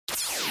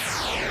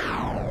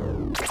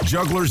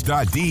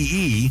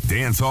Jugglers.de,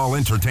 Dancehall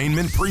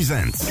Entertainment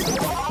presents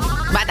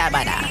Badda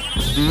Badda,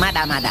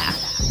 Mada Mada,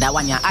 that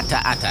one ya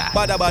atta.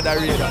 Badda Badda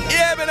Raider.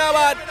 Yeah, me no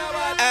bad.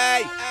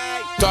 Hey,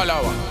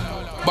 Talawa.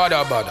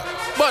 Badda Badda.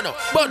 Bono.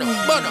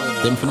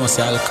 Them for no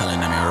say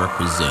alkaline and I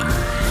represent.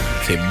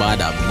 Say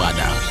Badda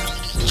Badda,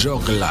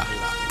 Juggler,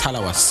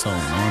 Talawa song.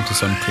 I want to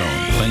some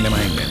clown. Find them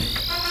in them.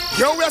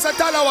 Yo, we are a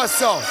Talawa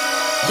song.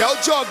 Yo,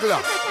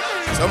 Juggler.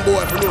 Some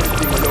boy for no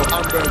thing, you know,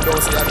 Amber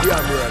don't say I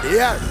be ready.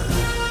 Yeah.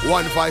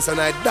 One voice and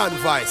I done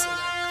voice.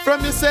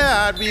 From you say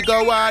hard, we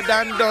go hard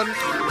and done.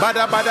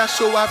 Badda Badda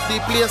show off the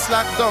place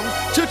locked down.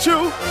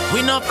 Choo-choo.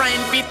 We no friend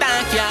be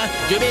thank ya.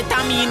 You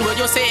better mean what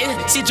you say.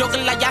 See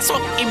Juggler ya so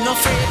him no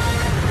afraid.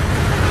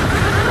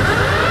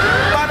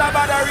 Badda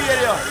Badda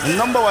Radio,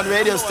 number one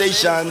radio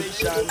station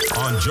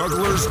on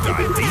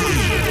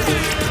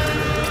Jugglers.de.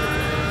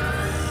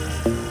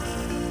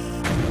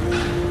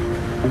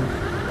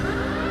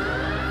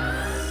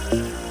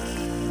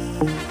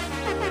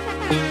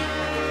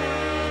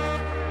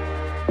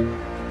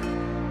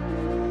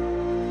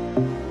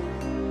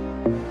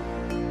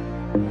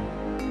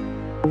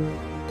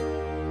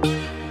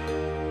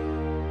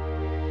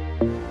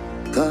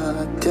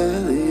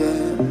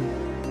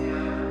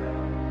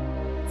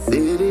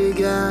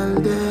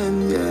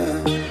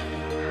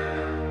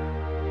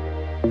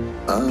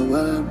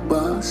 Our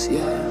boss,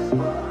 yeah.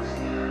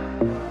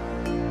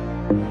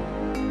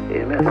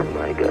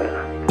 My girl.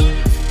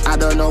 I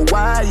don't know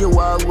why you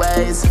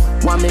always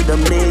want me to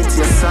meet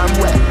you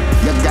somewhere.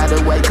 You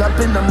gotta wake up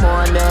in the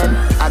morning.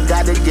 I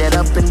gotta get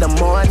up in the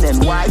morning.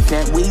 Why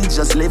can't we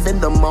just live in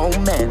the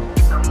moment?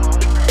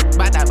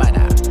 Badda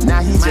Badda.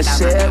 Now he just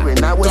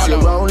sharing. I was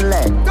your own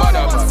leg.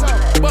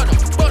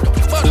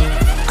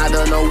 I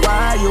don't know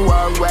why you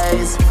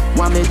always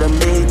want me to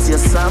meet you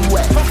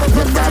somewhere.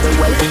 You gotta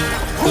wait.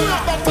 Pull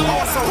up on the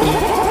awesome.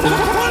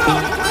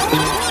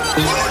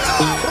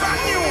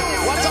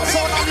 What's up,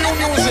 sound of new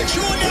music?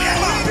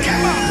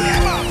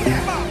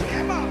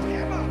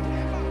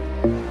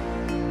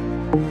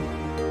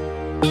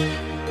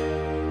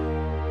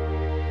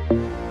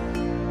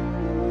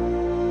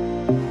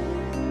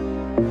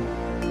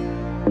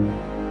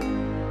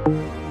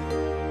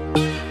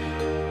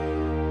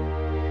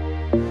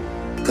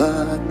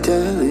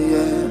 Cartel,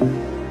 yeah.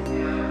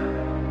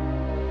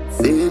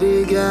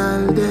 City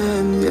girl,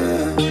 them,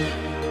 yeah.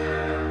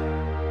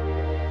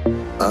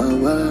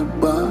 Our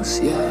boss,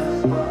 yeah.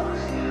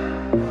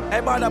 Hey,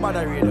 Badda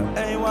Raider.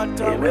 Hey, what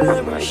time?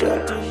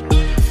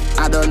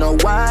 I don't know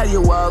why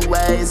you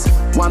always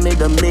want me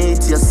to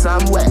meet you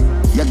somewhere.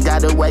 You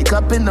gotta wake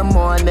up in the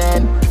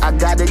morning. I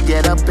gotta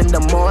get up in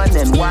the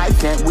morning. Why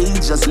can't we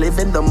just live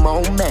in the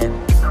moment?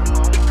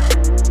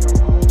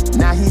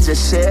 Now he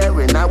just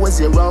sharing. I was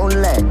your own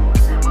leg.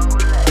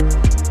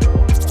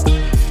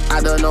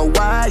 I don't know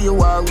why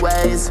you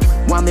always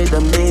want me to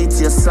meet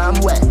you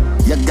somewhere.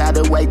 You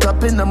gotta wake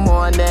up in the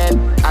morning.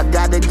 I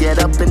gotta get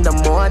up in the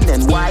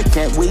morning. Why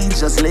can't we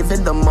just live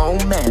in the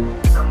moment?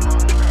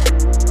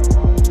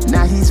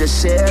 Now he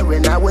just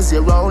sharing. I was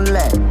your own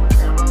leg.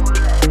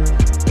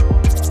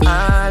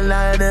 All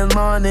of the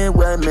money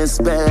when me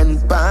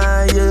spend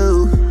by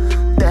you,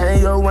 then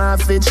you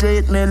want to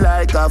treat me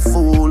like a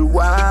fool.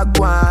 Walk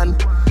one.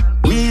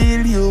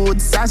 Real youth,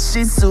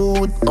 sashi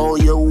suit, oh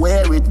you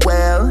wear it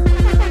well.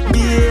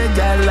 Big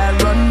girl, I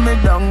run me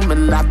down, me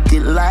lock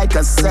it like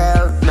a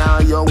cell. Now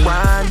you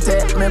want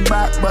take me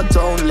back, but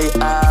only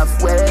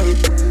halfway.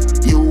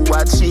 You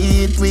a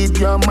cheat with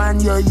your man,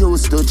 you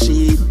used to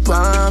cheat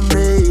on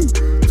me.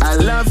 I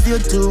love you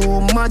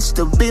too much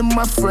to be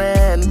my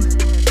friend.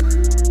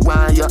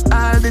 Want you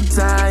all the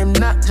time,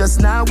 not just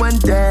now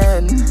and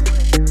then.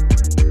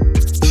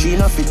 She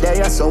not fit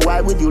there, so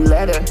why would you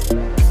let her?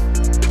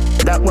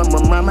 That when my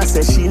mama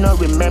said she no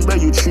remember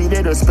you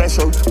treated her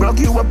special. Broke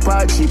you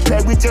apart, she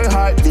played with your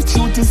heart. The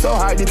truth is so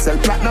hard, it's a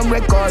platinum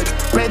record.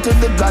 Pray to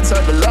the gods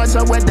or the lords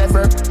or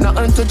whatever.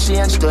 Nothing to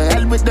change, to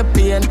hell with the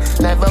pain.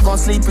 Never gonna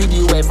sleep with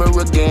you ever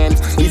again.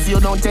 If you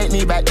don't take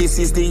me back, this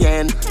is the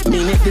end.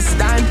 Mean it this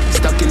time,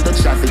 stuck in the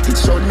traffic, it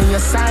showed me a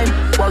sign.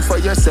 Work for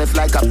yourself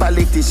like a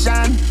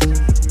politician.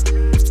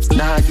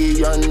 Now give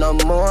you no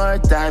more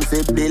time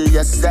to build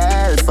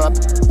yourself up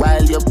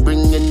while you're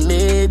bringing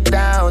me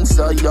down,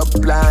 so your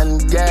plan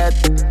get.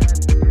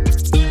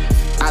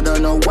 I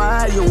don't know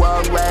why you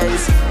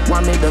always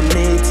want me to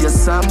meet you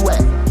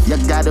somewhere. You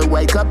gotta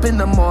wake up in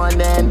the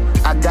morning.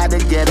 I gotta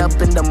get up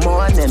in the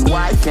morning.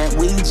 Why can't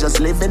we just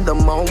live in the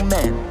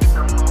moment?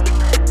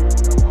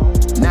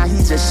 Now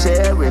he just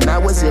sharing. I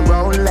was your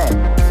own leg.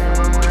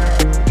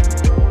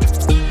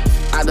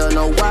 I don't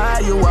know why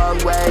you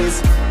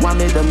always want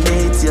me to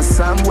meet you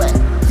somewhere.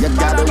 You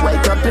gotta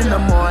wake up in the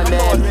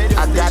morning.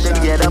 I gotta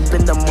get up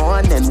in the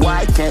morning.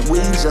 Why can't we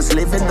just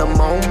live in the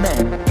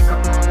moment?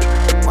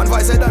 One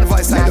voice I done,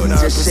 voice I don't know.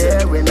 Now he just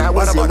sharing. I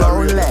was your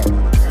own leg.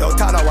 Yo,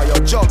 Talawa, yo,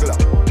 Juggler.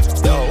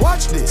 Yo,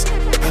 watch this.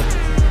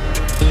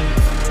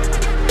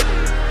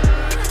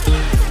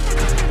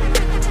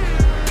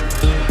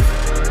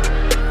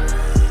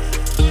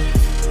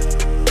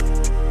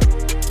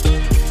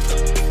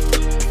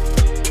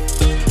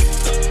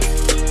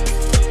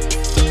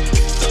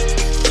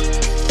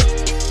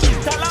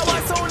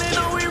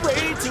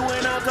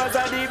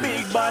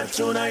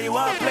 tune and you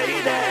want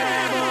play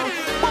them.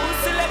 Boom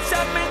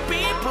selection make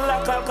people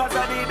a call cause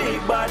of the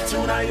big bad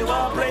tune and you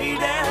want play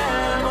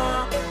them.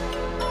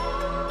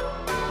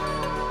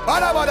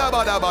 Badda, badda,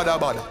 badda, badda,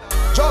 badda.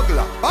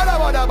 Juggler. Badda,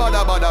 badda,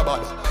 badda, badda,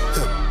 badda.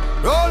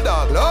 Roll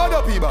dog, load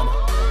up people.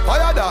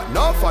 Fire that,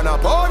 no fun, a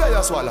powder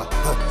you swallow.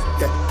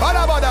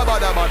 Badda, badda,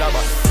 badda, badda,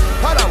 badda.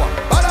 Badda,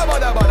 badda,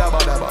 badda, badda,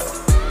 badda,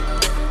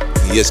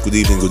 badda. Yes, good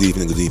evening, good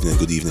evening, good evening,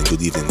 good evening,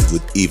 good evening,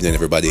 good evening,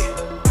 everybody.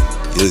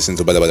 You listen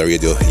to Badda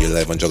Radio, you're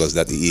live on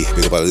Juggles.ee.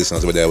 Big up all the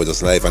listeners over there with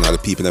us live and all the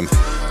people them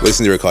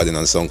listen to the recording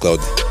on SoundCloud.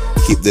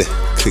 Keep the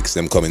clicks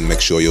them coming,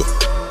 make sure you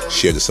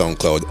share the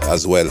SoundCloud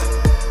as well.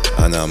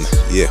 And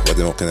yeah,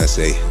 what can I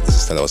say?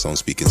 This is Talawa Sound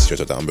speaking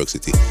straight out of Hamburg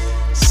City,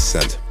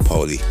 St.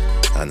 Pauli.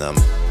 And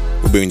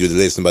we're bringing you the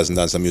latest and best in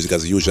dance and music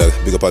as usual.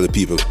 Big up all the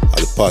people, all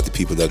the party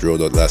people that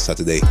rode out last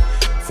Saturday.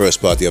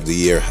 First party of the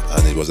year,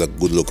 and it was a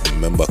good look.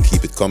 Remember,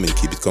 keep it coming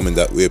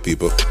that way,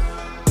 people.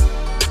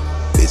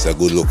 It's a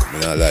good look, I'm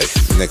not lie.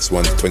 Next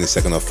one,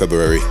 22nd of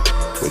February,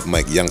 with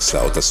Mike Youngster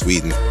out of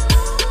Sweden,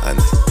 and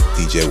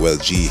DJ Well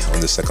G on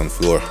the second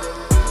floor.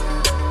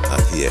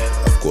 And here,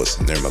 of course,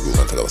 Nerma Groove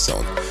and Talawa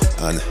Sound.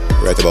 And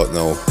right about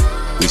now,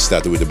 we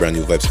started with the brand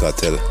new Vibes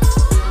Cartel.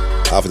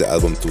 After the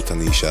album to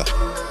Tanisha,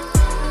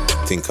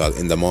 thing called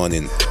In the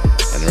Morning.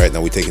 And right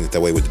now we're taking it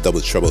away with the Double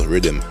Trouble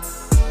Rhythm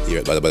here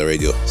at Badda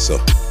Radio. So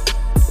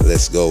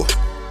let's go.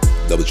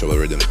 Double Trouble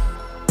Rhythm,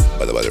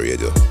 Badda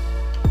Radio.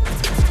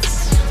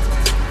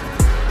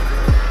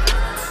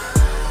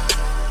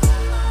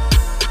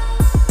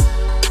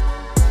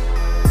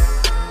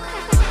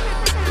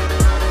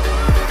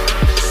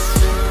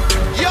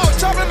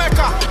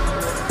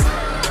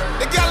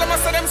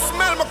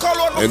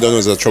 You don't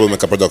know it's a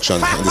Troublemaker production,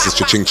 and this is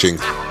Ching Ching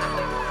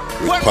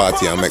with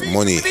Party and Make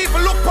Money.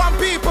 People look on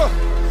people,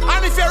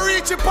 and if you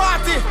reach a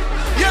party,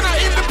 you're not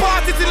in the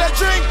party till you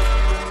drink.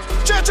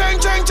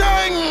 Ching, ching,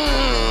 ching.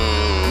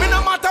 Me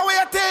no matter what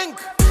you think.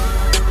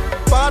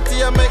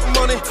 Party and make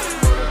money.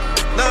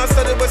 Now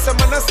study with some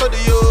man, I study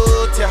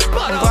youth, yeah.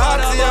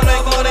 Party and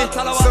make money.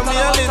 So me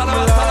a live my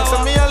life,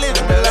 so me a live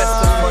my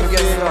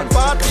life.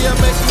 Party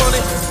and make money.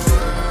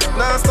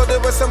 Now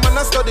study with some man,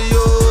 I study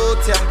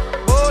youth, yeah.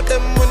 Both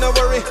them we no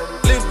worry.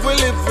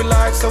 Live we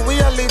life, so we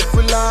a live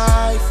we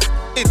life.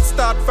 It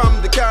start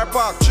from the car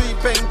park. Tree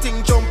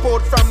painting jump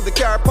out from the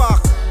car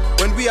park.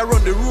 When we are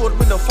on the road,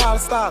 we no fall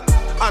start.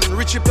 And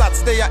Richie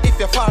Platts there if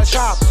you fall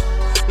sharp.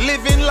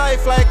 Living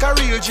life like a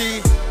real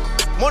G.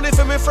 Money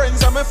for me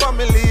friends and my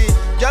family.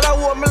 Girl I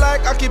want me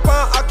like Aki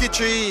Pan Aki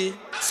Tree.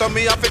 So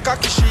me have a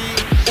cocky she.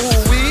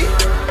 Ooh we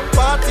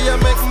party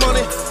and make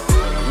money.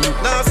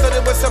 Now study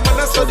with some man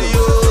I study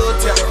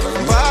youth, yeah.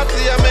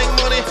 Party and make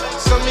money.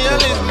 So me I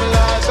live my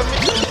life, so me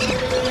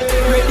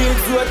Ready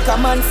road,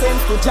 common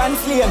sense to John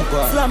Flame.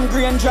 Slam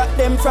grain, drop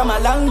them from a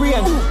long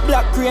range.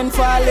 Black crane,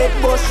 fall it,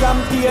 bush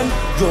champagne.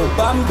 Yo,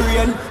 bam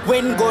brain,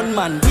 when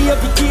gunman wave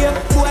it here.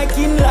 Boy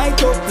can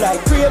light up like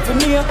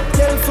Craveneer.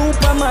 Tell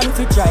Superman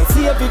to try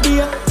save the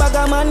day.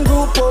 Bagaman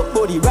group up,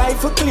 body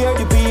rifle clear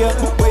the beer.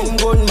 When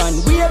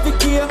gunman wave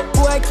it here.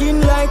 Boy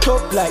can light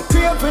up like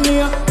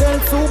Craveneer. Tell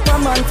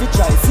Superman to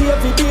try save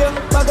the day.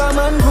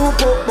 Bagaman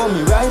group up,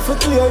 body rifle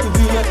clear the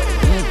beer.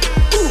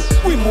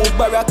 We move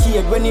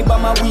barricade when he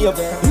bomb a wave.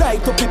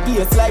 Light up the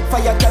place like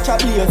fire catch a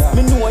blaze.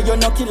 Me know you're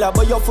no killer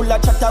but you're full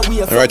of chatter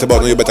ways. Alright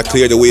about now you better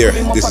clear the way.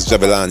 This is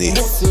Javelani.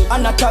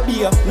 And not a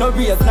beer, no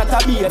raise, not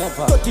a beer.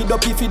 Cut it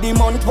up if the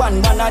month one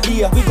man a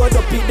day. We got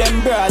up with them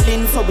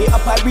brawling so we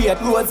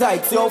operate. Rose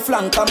heights, your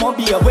flank come up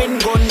here. When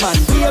gunman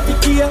wave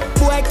it here.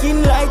 Boy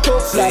can light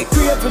up like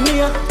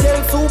Craveneer.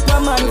 Tell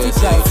Superman to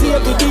try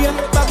save the day.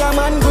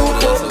 Bagaman group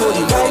up,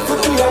 body right to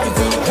clear the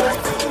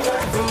beat.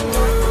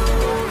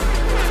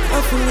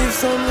 Live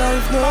some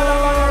life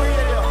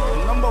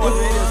now. Number one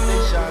radio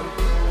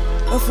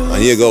station.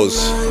 And here goes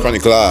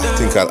Chronicler,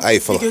 thing called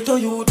Eiffel. Get on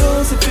you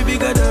dance if you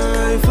bigger than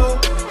Eiffel.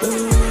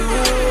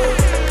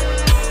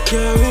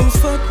 Carrying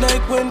fuck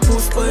like when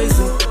push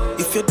poison.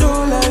 If you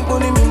don't like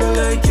money, me no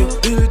like you.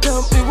 Build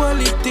up me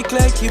wallet thick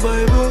like you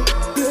Bible.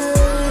 Yeah.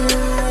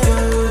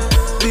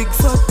 Big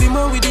fuck be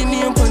man with the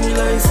name on the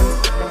license.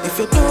 If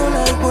you don't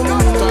like money,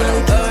 me no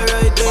like you.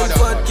 Alright then,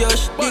 fat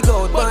cash, dig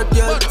out bad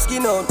girl,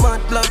 skin out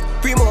mad black.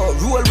 Primo,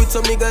 roll with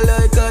some nigga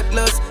like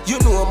Atlas. You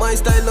know my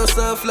style no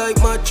soft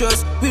like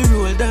mattress. We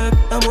roll that,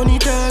 I'm on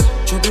it dog.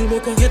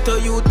 Troublemaker, get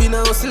a youth be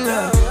now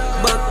hustler.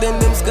 Back then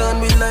them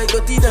scan with like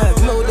dirty dog.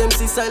 Now them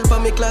see style for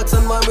me clocks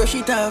and man brush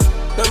it off.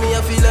 Now me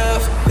I feel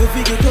laugh. If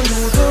we get a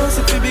youth house,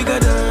 if we bigger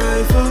than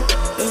Eiffel.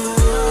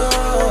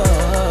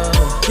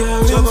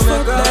 Carrying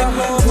fuck like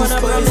man who's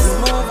poison.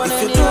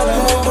 If you don't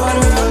like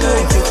money, me no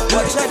like you.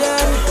 Watch that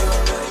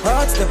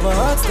hard stepper.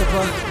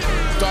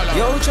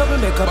 Yo,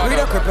 troublemaker, breathe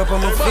a crip up on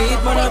my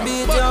feet. Man, I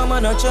beat you,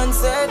 man, a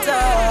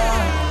trendsetter.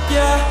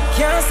 Yeah,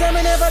 can't say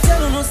me never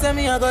tell you, no say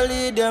me I go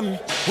lead them.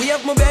 We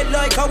have my bed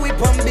like a whip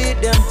and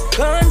beat them.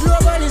 Can't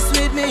nobody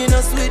sweet me,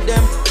 no sweet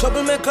them.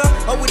 Troublemaker,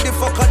 how with the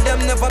fuck of them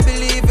never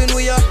believe in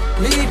we are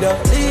leader.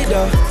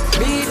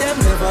 Me them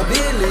never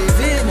believe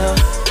in a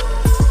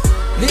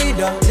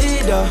leader.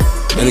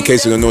 And in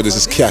case you don't know, this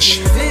is Cash.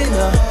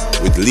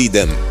 with Lead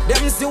Them.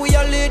 Them see we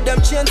a lead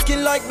them, chain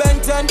skin like Ben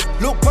 10.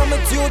 Look for me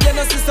too, then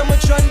I see some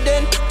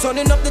trending.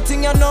 Turning up the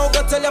thing you know,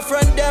 go tell your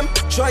friend them.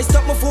 Try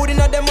stop my food in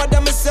a them, or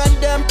them I send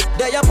them.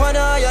 They up on a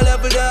higher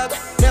level, dog.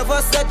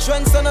 Never set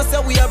trends, and I say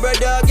we a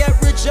brother. Get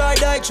rich or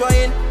die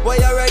trying, why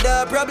you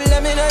rather?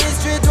 Problem in the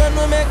street when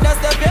we make that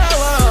step,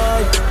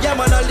 yeah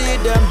man, I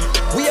lead them.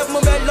 We have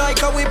my bed like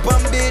a whip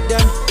and beat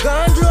them.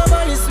 Can't draw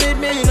money sweet,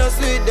 me you know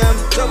sweet them.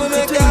 So we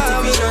make that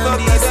happen,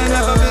 fuck that, they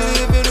never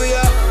believe in we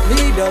are.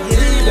 Lead them,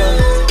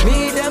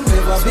 me them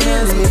never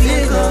believe me,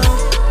 lead them.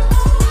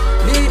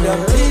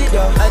 Lead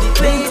them, I did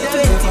 20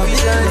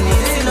 vision,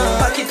 you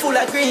know. Pocket full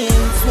of greens,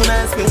 soon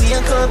as me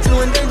wake up,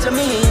 blue and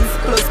Benjamins.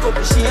 Plus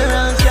couple share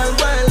and can't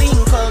go and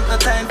link up. No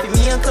time for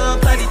me and come,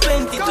 I did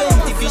 20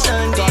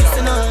 vision,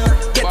 you know.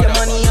 Get your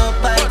money up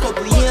by a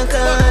couple years,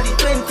 I did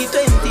 20.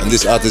 And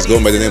this artist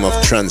going by the name of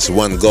Trance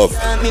One Gov.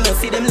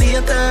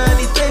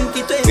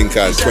 Think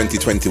as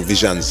 2020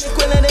 Visions.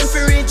 When I them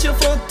for reach you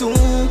for two.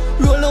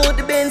 Roll out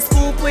the Benz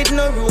scoop with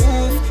no roof.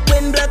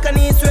 When black and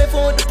east rev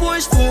out the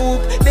Porsche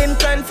coupe. Them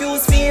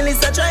confused feel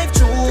it's a drive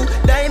through.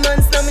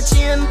 Diamonds na my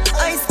chain,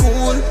 high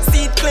school.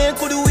 Seat clear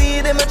could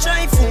weed them a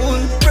try fool.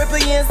 Purple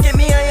years get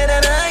me higher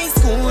than high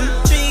school.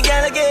 Three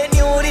gotta get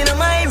new in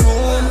my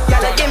room.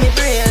 Gotta give me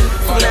brain.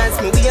 Soon as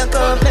me wake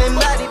up, them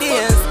body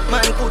dance.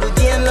 Man could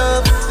gain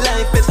love.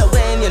 Life better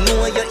when you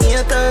know your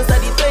ear cause I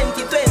the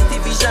 2020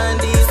 vision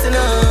this, you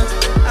know.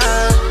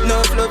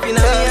 No flop in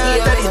a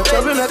heart, I the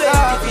 2020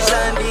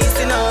 vision this,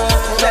 you know.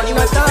 Johnny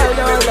was the very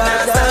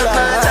last time,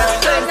 I the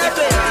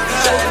 2020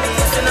 vision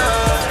this, you know.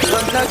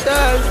 Not not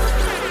all,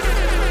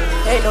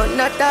 hey no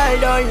not all,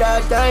 don't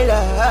last,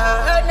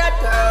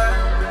 not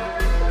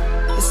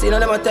all. You see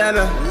none of my time,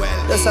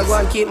 just I go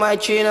and keep my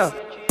chin up.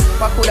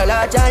 I could a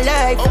large and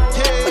life,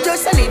 but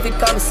just I leave it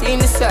come see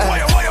the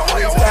side.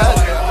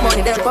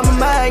 Money there for my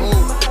mind,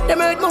 them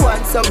hurt me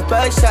want some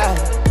pressure.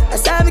 I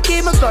saw me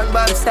keep my gun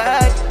by my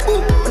side.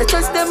 When I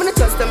trust them,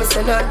 it's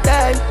a long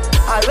time.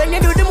 All when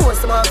you do the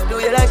most, I'm off to do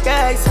you like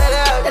guys.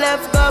 Then I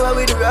have to go out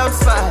with the wrong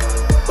smile.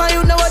 My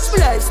you know watch my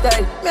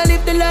lifestyle, me I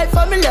live the life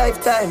of my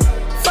lifetime.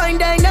 Fine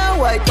dine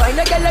and white wine,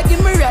 I gotta give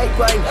me right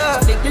wine.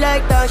 Flick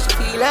like that, she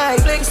feel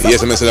like.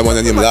 Yes, I'm saying one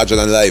of them larger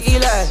than life.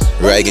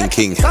 Reagan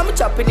King. Come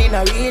chopping in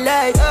a real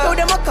life. Now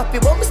them a copy,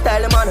 but my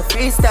style, them on a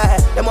freestyle.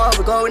 Them all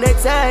we go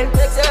next time.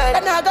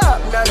 And I got up,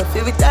 now no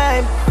feel with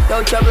time.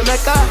 Don't trouble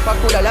make up, I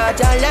could a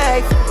larger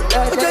life.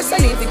 But just I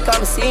leave it,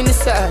 come see the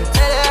side.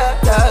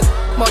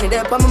 Money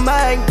there on my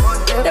mind.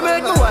 Them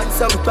hurt me want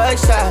some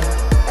pressure.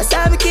 I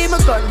saw me keep my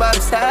gun by my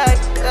side.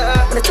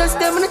 When I trust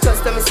them,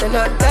 it's a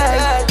non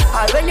time.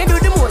 All when you do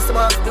the most, I'm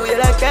off to do you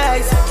like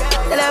guys.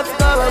 Then I have to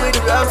go out with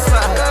the wrong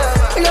smile.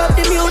 I love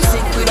the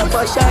music with a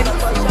passion.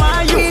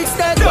 Real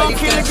style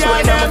quality,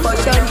 showing up a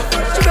fashion.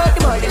 She brought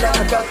the money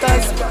like a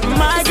crackers.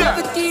 My girl,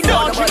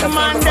 don't treat the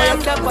man them.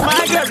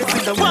 My girl, this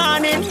is the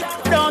warning.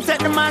 Don't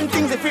take the man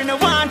things if you don't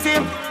want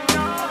him.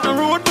 And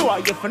rude boy,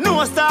 if you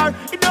know a star,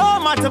 it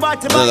don't matter what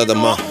you buy. Another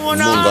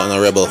Munga and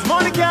a rebel.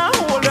 Money can't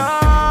hold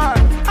on.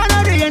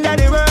 End of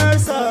the world,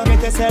 so get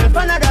yourself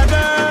another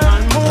girl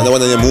and move. And the one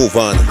that you move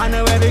on. I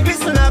know every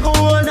kiss and I go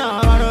on now.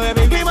 I know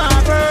every give my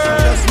girl.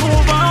 Just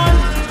move on.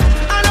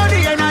 I know the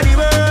end of the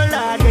world,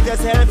 Lord. Get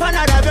yourself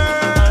another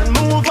girl and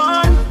move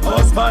on.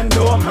 Husband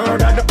don't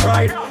murder the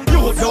pride.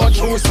 You don't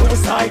choose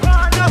suicide.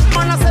 Enough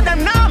man I said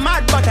them not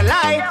mad but a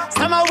lie.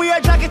 Some a wear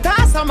jacket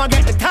and some a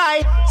get the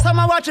tie. Some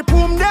a watch it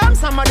boom them,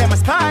 some of them a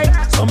spy.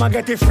 Some a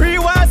get it free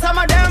while some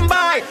of them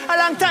buy. A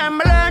long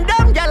time I learn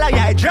them, gyal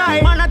I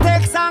dry. Man I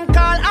text and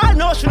call, I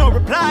know she no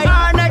reply.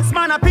 Our next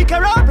man I pick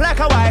her up like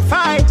a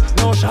Wi-Fi.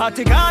 No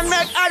shorty gun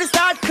make her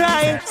start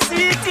crying.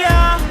 See it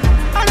yeah,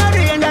 I know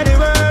the end of the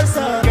world,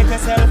 so get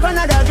yourself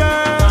another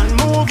girl and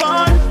move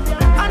on.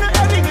 I know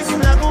everything is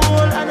a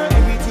goal, I know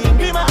everything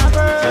give my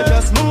girl. So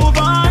just move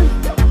on.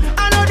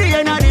 I know the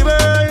end of the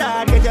world,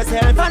 Lord, get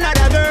yourself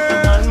another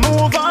girl and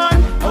move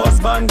on.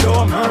 Husband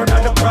don't murder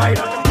the pride.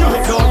 You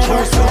don't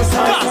choose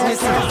suicide.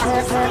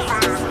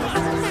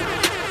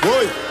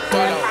 Boy,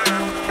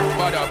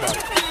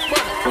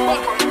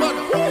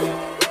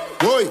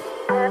 boy,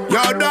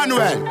 you done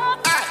well.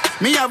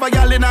 Me have a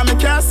gal in a me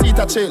car seat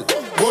a chill.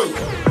 Boy,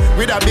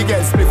 with a big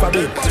ass spliff a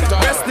bit.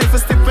 Breast sniff a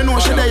stiff and know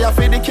she there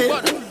for the kid.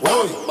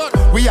 Boy,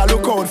 we a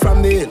look out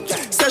from the hill.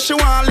 Say she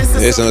want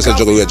listen. Yes, I'm a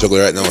juggle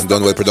right now.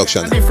 Done well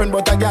production. Different,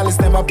 but a gal is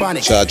never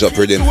panic. Charge up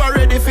rhythm.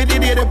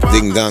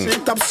 Ding dong.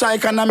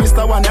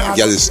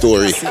 Gal's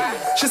story.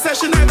 She said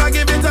she never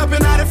give it up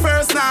in the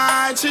first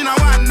night. She know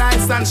one night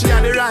stand, she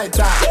had the right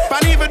time.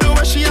 But even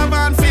though she have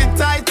on fit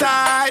tight.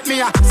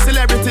 Me a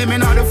celebrity, me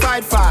know the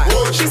fight.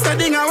 She said,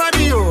 Ding, what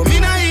do you? Me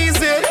not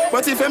easy.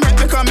 But if you make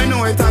me come, me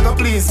know it, I go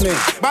please me.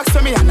 Back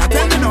to me and I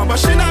tell me no, but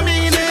she not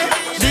mean it.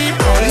 Deep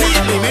down,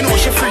 neatly, me know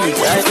she free.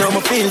 Right now,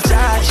 me feel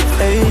charged,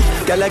 hey.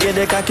 Girl, I get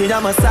the cocky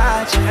and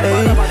massage,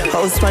 hey.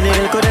 House pan the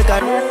hill, could I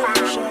got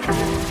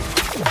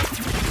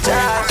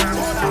charged,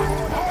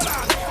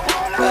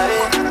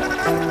 hey.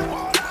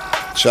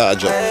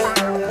 Charge up.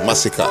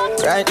 Massacre.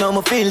 Right now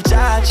me feel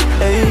charged,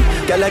 hey.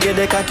 Girl I get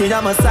the cocky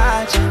and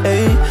massage,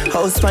 hey.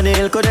 House pan the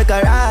hill go the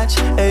garage,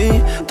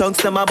 hey. Tongues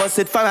to my bus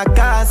it for a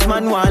cast.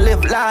 Man want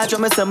live large,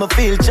 when me say me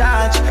feel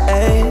charged,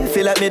 hey.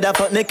 Feel like me da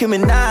fuck Nicki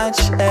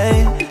Minaj,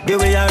 hey. Give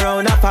me a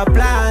round of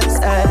applause,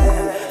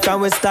 hey.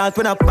 Can we start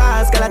with a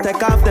pass? Girl I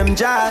take off them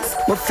jars.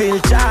 Me feel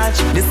charged.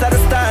 This is the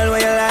style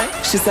where you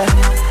like, she said.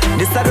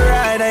 This is the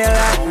ride that you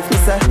like, he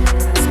said.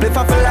 Split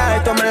off a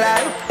light on my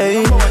life,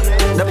 hey.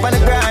 Up on the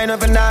grind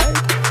overnight.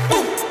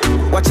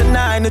 Watch a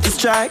 9 to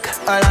strike,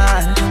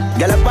 alright.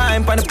 Girl a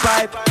pine on the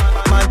pipe.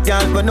 Mad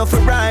girl, but no for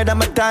ride.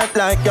 I'm a type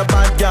like your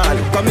bad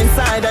girl. Come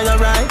inside and you're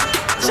right.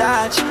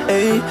 Charge,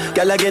 hey.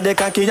 Girl I get the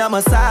cocky and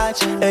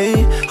massage,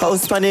 hey.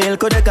 House pan the hill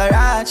go the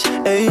garage,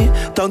 hey.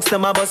 Tongues to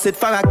my bus it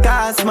for a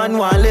cast. Man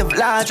want live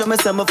large, when me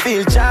say me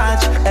feel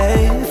charged,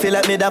 hey. Feel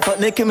like me da fuck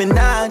Nicki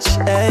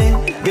Minaj, hey.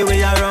 Give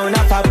me a round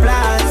of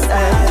applause,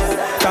 hey.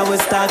 Can we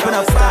start when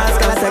I pass?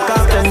 Can I take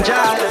off them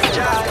jars?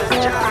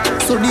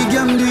 So the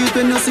game do it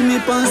when you see me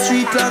on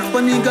street clock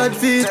on the God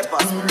feet.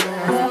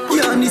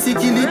 Yeah, and this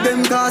kill it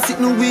them cause it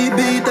no we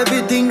beat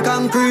everything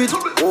concrete.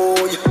 Oh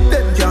yeah,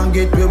 them can't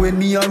get way when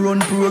me a run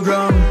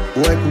program.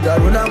 Boy coulda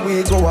run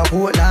away go a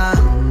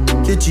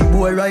Portland. Catch it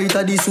boy right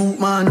at the soup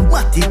man.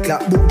 What the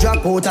clock book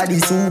drop out of the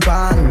soup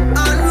man.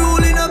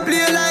 Unruly no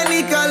play like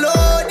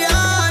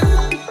Nickelodeon.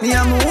 Me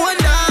a my own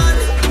land.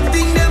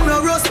 Think them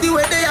no rusty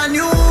where they a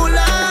new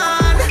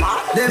land.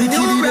 Them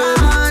new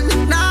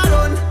brand. Nah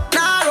run.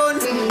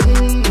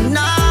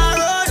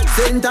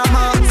 Center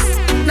Max.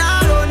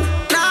 Nah run.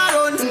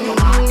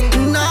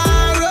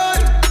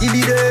 Give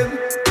it them.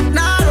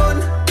 Nah run.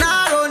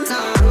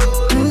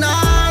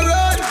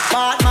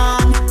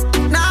 Batman.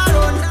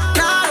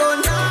 Nah run.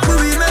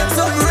 We make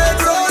some red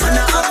road. And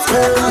a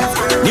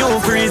New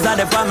freeze at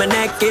the palm my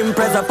neck.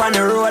 Impress up on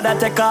the road I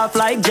take off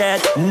like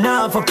jet.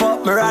 Now for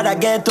pop me rather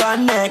get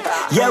one neck.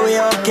 Yeah we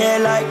okay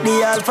like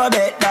the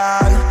alphabet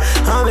dog.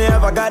 How me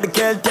ever got the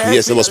kill test?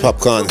 Yes, it was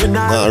Popcorn.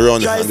 Now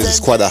run, and this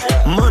is Quada.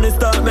 Money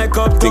start make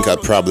up. Think a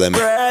problem.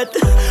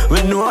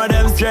 We know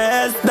them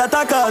stress that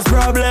a cause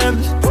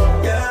problem.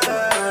 Yeah.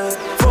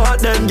 Fuck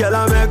them girl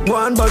I make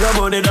one bag of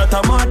money that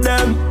I mad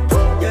them.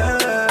 Yeah.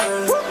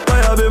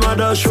 Why I be mad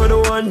dash for the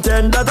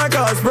 110 that a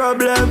cause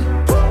problem.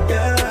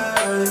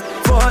 Yeah.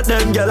 Fuck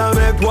them girl I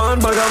make one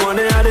bag of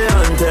money at the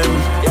anthem.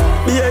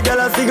 Be a girl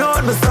I sing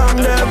out my song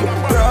them.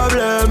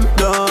 Problem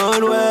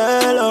done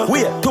well.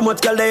 Wait, too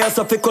much girl they are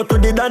so fit cut to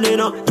the done, you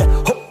know.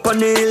 Yeah, hop on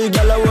the hill,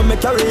 girl I want me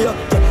carry you.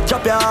 Yeah,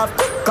 chop you off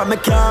quick, cause me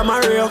can't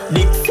marry you.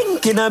 Dick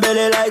sink in a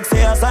belly like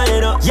say a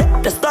sign up.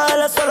 Yeah, the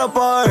style is so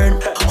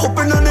porn.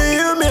 Hoping on the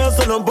ear me a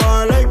son of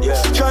porn like.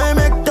 Try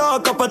make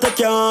talk up but I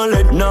can't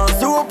let. Now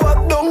soup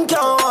up don't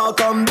can't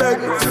walk on back.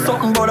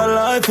 Something about a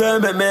life yeah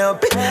make me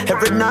happy.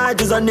 Every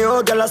night is a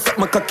new girl I suck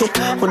my cocky.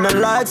 When the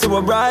lights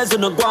will rise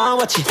when I go and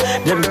watch it.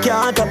 Them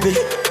can't happy.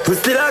 We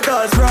still a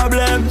cause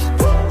problem.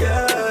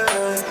 Yeah.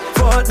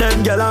 Fuck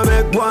them girl I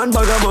make one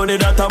bag of money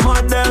that I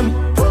mad them.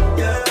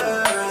 Yeah.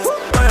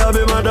 I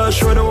be my dash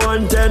for the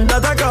 110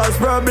 that I cause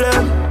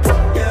problem.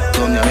 Yeah.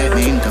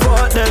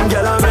 Fuck them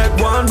girl I make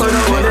one bag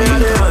of money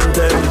that I want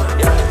them.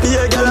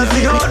 Yeah girl I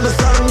figure out the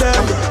song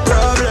them.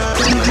 Problem.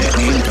 Don't let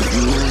me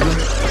interview you.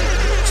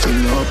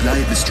 Sing up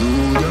like the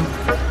studio.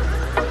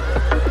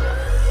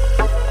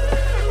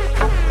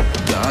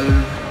 Girl,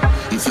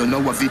 if you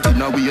know of it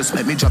in a waist,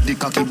 let me drop the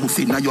cocky buff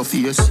in your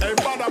face.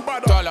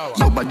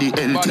 Your body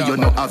healthy, you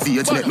know have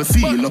it. Let me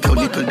feel up your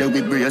nipple there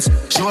with brace.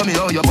 Show me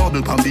how your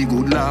bubble can be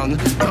good long.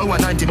 You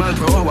 90 miles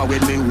per hour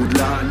when me would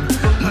land.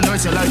 No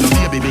noise you like no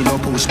baby, me no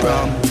push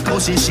prom.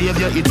 Pussy shave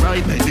you eat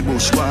right, make the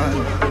bush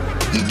one.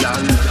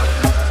 Girl,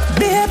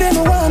 baby,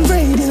 me want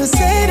breathe you,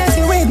 say that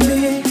you with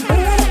me.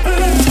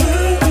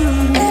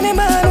 Any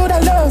man would I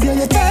love you,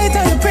 you're tight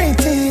and you're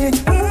pretty.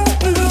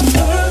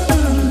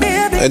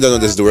 I don't know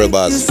this is the world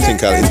boss.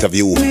 Think I'll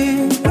interview.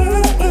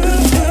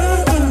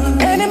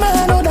 Any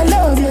man would I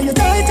love you, you're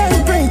tight and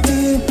you're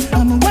pretty.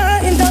 I'm a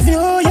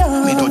interview,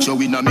 yeah. Me touch you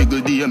in a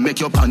miggle day, make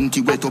your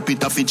panty wet up,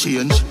 it have to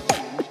change.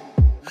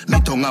 Me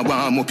tongue a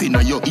warm up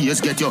inna your ears,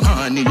 get your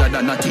hornier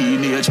than a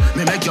teenage.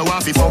 Me make you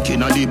want fi fuck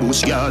inna the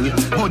bush, girl.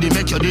 Body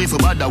make your day for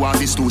Badda want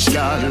fi stoosh,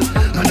 girl.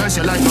 No nurse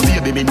you like no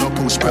baby, me no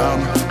push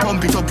prom.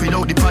 Pump it up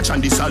without the patch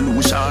and the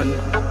solution,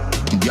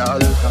 girl.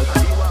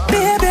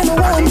 Baby, no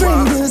one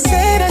bring you,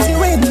 say that you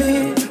with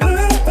me.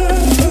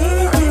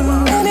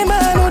 Any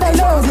man would I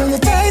love you, you're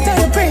tight and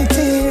you're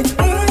pretty.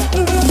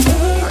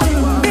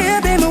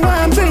 Baby, no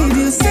one bring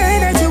you, say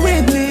that you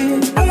with me.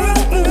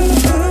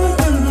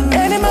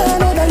 Any man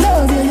would I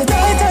love you, you're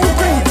tight and you're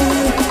pretty.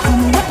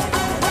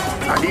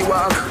 I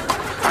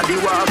the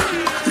walk,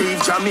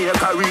 leave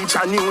Jamaica, reach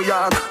a New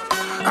York.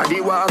 I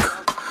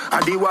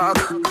the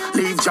walk,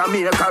 leave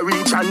Jamaica,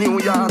 reach a New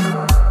York.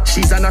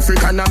 She's an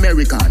African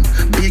American,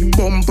 big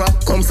bumper,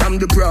 come from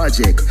the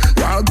project.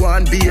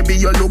 Wagwan baby,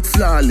 you look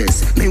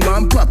flawless. Me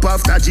want pop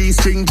after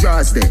G-string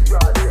draws there.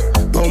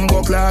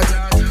 Bumbo clot,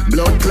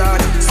 blood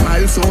clot,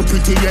 smile so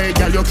pretty, yeah,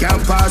 girl you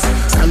can't pass.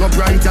 Stand up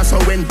brighter so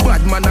when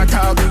bad man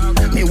attack.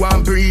 Me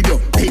want breed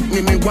up, pick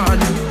me want.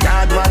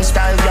 That man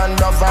style, girl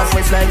love off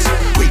with flex.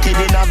 Wicked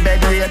in a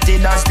bed,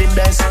 rated as the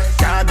best.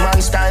 Yard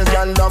man style,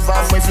 girl love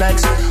off with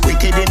flex.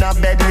 Wicked in a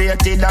bed,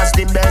 rated as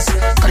the best.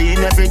 Clean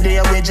every day,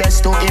 we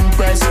just to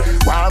impress.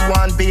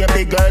 Want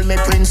baby girl, me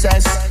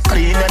princess.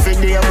 Clean every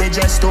day, we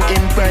just to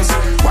impress.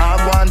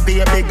 Want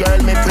baby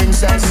girl, me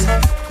princess.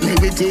 Me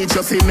we teach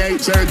you fi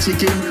make jerk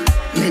chicken.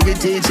 Me we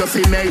teach you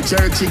fi make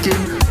jerk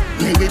chicken.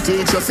 Me we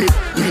teach you fi.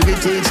 Me we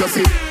teach you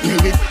fi.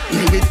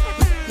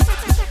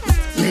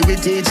 Me we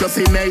teach you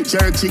fi make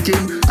jerk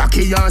chicken.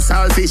 Cocky and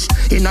saltfish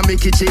in a me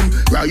kitchen.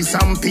 Rice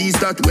and peas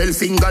that well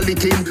finger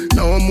licking.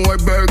 No more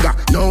burger,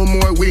 no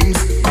more wings.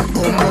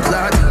 Bumbo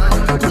clad,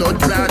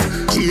 blood clad.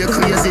 She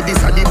crazy,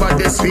 this a the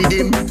baddest with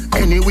him.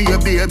 Anyway,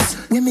 babes,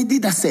 when me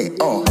did I say,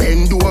 oh,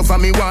 bend over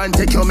me want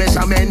take your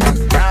measurement.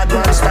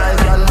 Yardman style,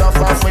 girl love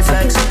off with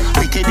flex.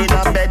 Wicked in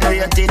a bed,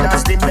 rated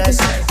as the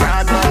best.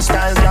 Yardman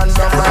style, girl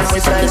love off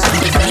with flex.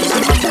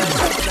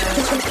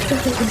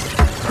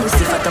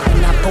 Pussy fat up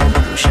in a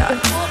pump shot.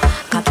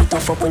 Cock it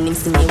off up when him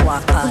see me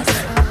walk past.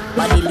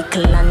 Body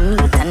little and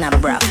neat and a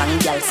bra.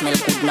 And girl smell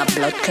good, no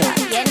blood clot.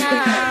 Yeah,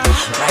 nah.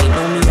 Right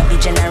now me have the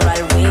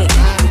general way.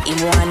 He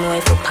wanna know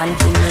if a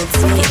panty needs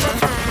sweet.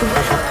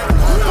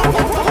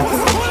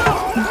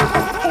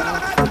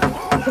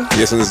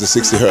 Yes, and this is the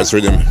 60 Hertz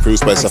rhythm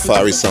produced by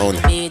Safari Sound.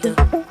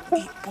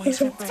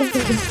 Pussy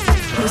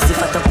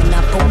fat up in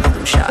a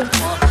pump shot.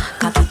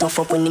 Cock it off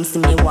up when him see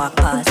me walk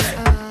past.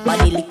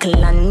 Body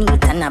little and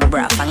neat and a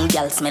bra. And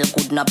girl smell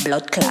good, no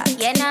blood clot.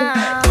 Yeah,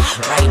 nah.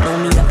 Right now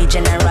me have the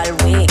general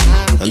way.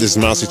 And this is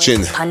Mousy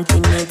Chin. Panty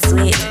needs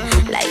sweet.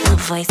 Like my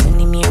voice in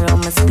the mirror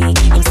must speak.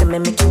 Him say me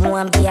make you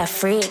want be a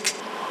freak.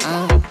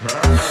 Girl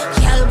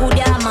good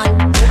ya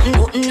man.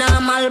 Nothing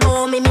normal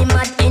boy me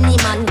mad any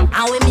man.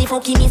 And when me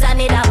fuck him is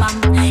another man.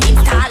 Him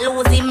start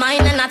losing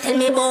mind and I tell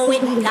me about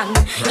with him done.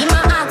 He ma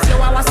ask you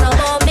what was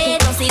about me.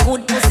 Don't see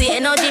good pussy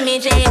energy me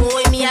J.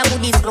 Oh me a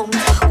goodies slums.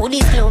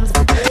 Goodies slums.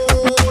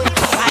 Oh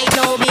right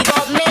now big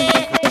up me.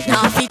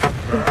 Now fit.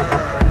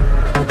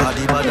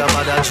 Body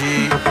bada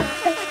G.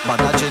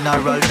 Bada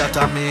general that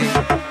a me.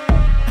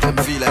 Them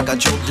feel like a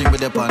joke thing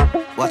with the pan.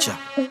 Watch ya.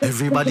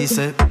 Everybody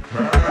say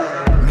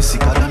me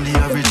sicker than the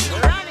average.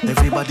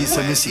 Everybody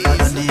say me sicker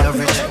than the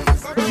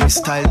average. Me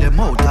style them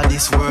out of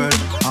this world.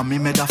 And me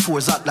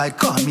metaphors act like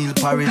cornmeal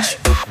porridge.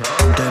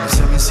 Them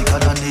say me sicker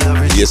than the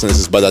average. Yes, and this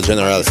is Badda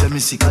General. Say me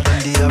sicker than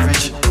the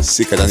average.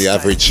 Sicker than the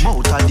average.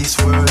 Out of this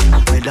world.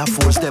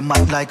 Metaphors them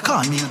act like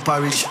cornmeal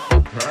porridge.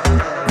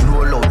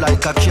 Roll out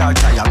like a car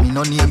tire. Me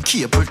no name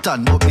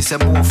Capleton, but me say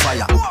more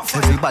fire.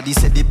 Everybody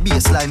say the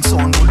bassline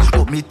sound good,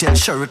 but me tell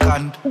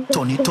Shuriken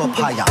turn it up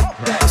higher.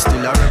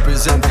 Still I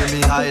represent for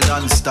me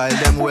Highland style.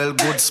 Them well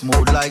good,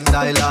 smooth like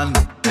nylon.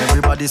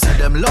 Everybody say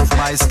them love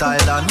my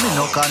style and me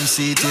no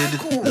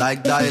conceited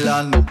like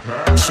Dylan.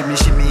 Shimmy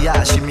shimmy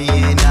yeah, shimmy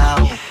yeah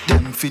now.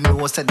 Them fi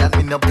know say that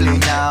me no play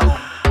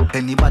now.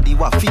 Anybody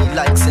what feel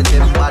like say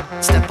them bad,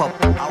 step up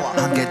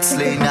and get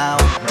slay now.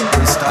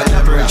 We style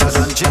average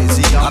than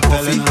Jay-Z and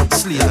Puffy.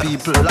 Slay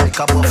people like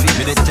a Buffy.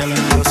 Me they telling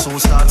you so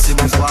start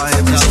singing for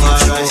him.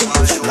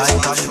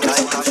 Like a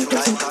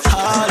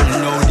all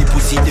know the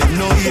pussy them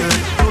no hear.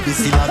 No be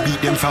still I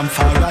beat them from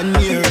far and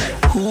near.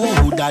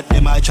 Who that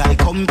them I try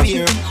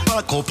compare.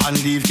 Back up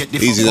and leave, get the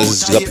easy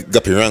as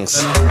Guppy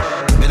ranks.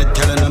 Me they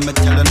telling them,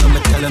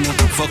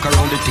 fuck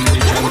around the thing they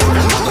try.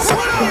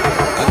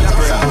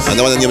 And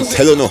the one named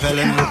Teleno.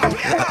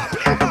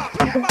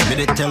 Me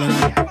they telling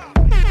them,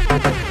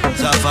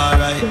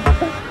 Safari.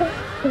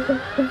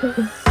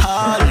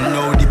 All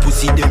know the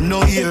pussy them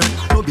no hear.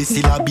 No be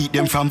still I beat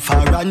them from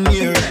far and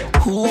near.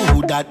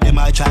 Who that them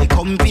I try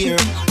compare.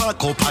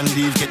 Back up and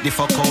leave, get the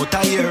fuck out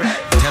of here.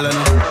 Telling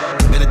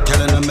them, me they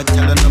telling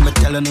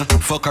them,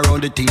 fuck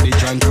around the thing they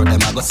drink for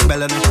them I go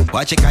spelling them.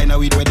 Watch it kinda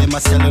weed where them a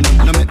selling them.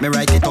 No make me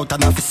write it out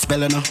and have to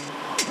spelling them.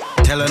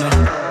 Telling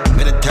them,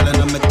 me they telling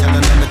them.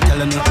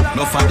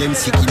 No for them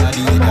sick in the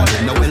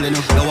head, no willing.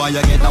 No one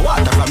you get the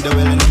water from the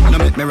well. No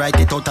make me write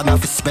it out and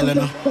have to spelling.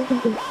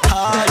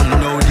 All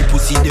know the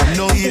pussy them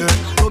no hear.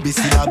 No be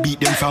still I beat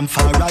them from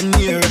far and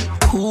near.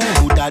 Who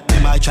that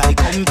them I try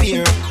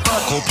compare.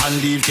 Back up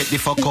and leave, get the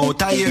fuck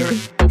out of here.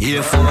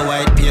 Here for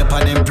white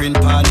paper, them print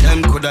pad.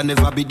 Them coulda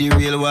never be the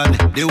real one.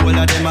 The one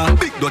of them a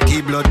big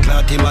dirty blood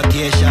clot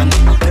imitation.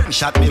 Them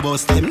shot me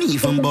bust, them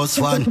even bust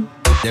one.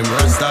 Them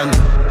worse than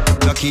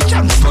Lucky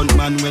Jam stunt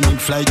man when him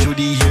fly through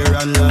the air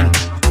and land.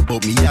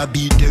 But me I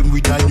beat them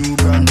with a new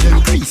brand.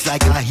 Them crease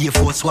like a Air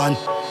Force One.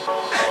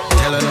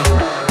 Telling them,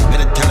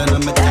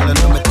 me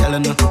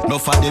telling them. No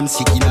for them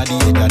sick in the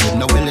head and them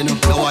no willing.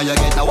 No one you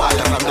get the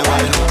water from the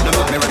well. No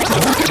make me right.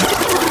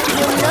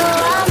 You know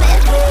I'm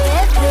every,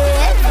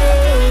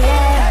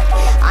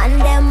 yeah. And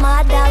them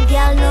other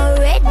girl no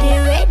ready,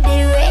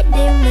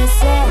 me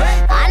say.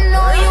 I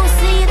know you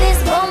see this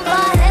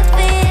bumper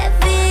heavy,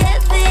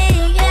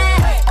 yeah.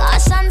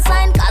 Caution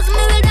sign, cause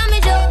me will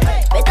damage you.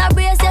 Better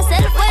brace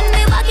yourself when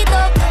me back it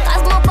up.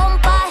 Cause my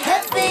bumper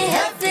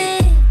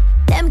heavy.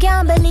 Them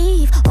can't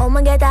believe,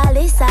 I'ma get all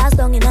this sauce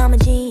down in all my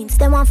jeans.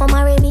 Them want to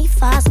marry me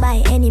fast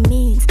by any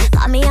means.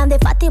 Call me on the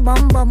fatty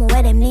bum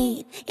where them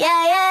need.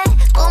 Yeah,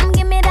 come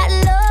give me that.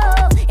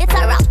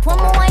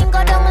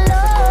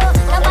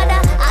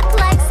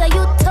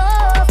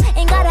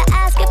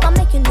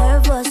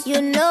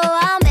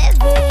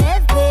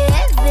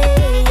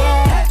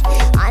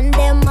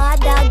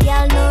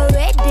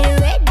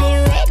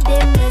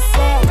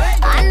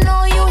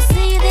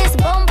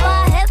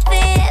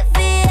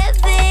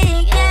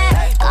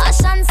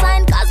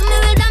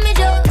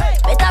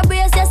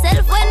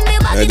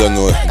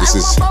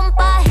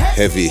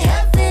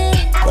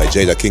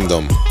 Jada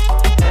Kingdom.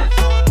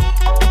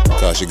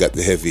 Cause she got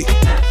the heavy.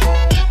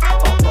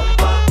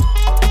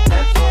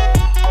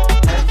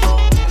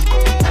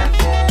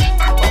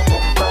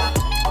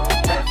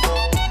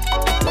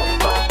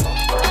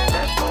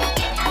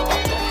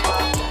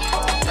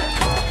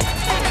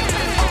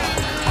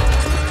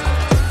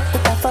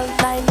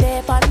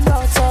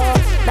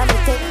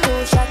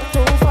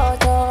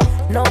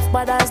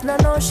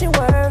 No, she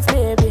worth,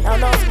 baby.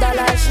 Enough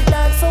dollars she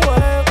done for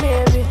work,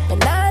 baby.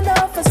 And I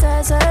know for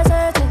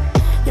certain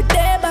you're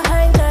there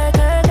behind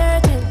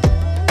curtain.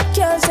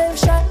 Can't save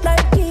shot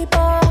like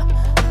keeper.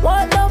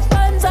 Want no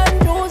fans and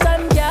dues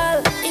and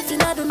gal. If you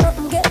not do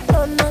nothing, get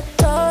done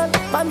at all.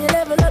 Mom, you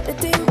level up the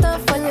thing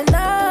tough and you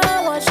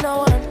not watch no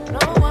one.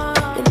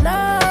 You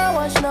not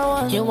watch no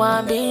one. You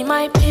want be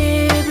my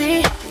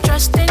baby,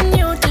 trusting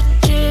you to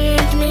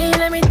change me.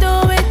 Let me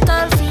do it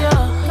all for you.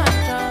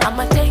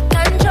 I'ma take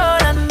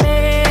control and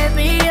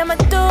maybe I'ma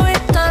do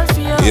it all for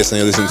you. Yes, and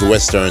you're listening to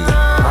Western.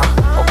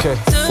 Okay.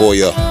 For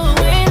you.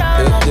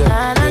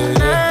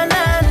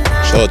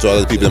 Shout out to all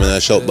the people in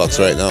that shout box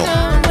right now.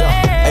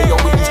 Hey yo,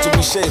 we used to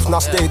be safe, now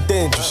stay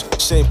dangerous.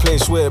 Same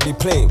place where it be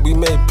plain, we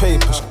made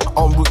papers.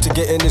 En route to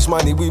getting this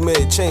money, we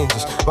made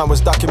changes. Man was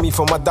docking me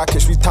for my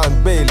dockets, we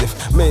time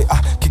bailiff. Mate,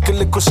 I kick a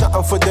little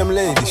something for them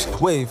ladies.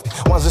 Wave,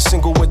 one's a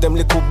single with them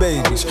little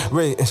babies.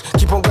 Ratings,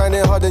 keep on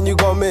grinding hard and you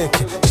gon' make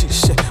it. She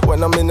shit,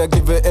 when I'm in, I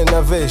give it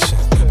innovation.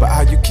 But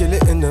how you kill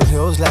it in the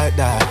hills like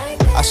that?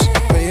 I should be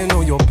paying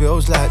all your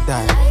bills like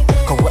that.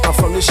 Cause where I'm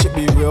from, this shit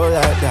be real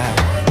like that.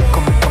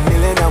 Come with a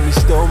million and we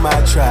still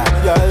might try.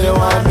 You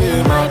want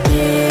me, my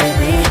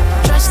baby,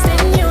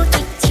 trusting you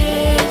to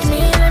change me.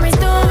 Let me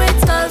do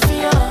it all for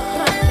you.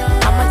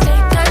 I'ma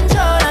take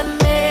control and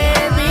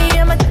maybe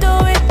I'ma do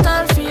it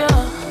all for you.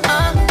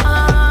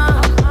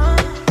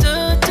 Do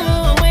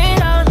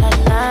it all, na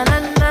na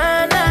na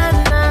na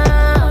na.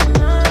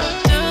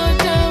 Do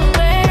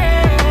it.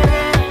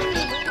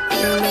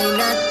 You may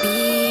not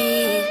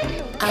be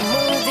a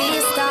movie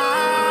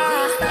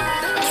star.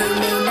 You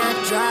may not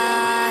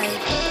drive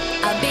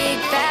a big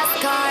fast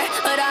car,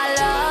 but I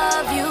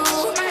love you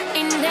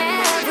in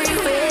every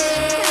way.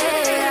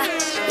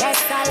 Yes,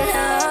 I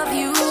love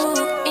you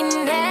in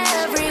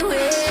every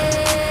way.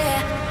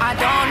 I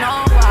don't know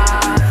why.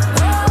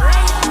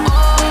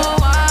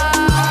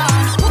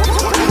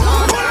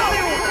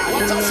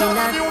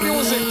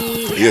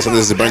 Yes, and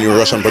this is a brand new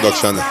Russian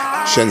production.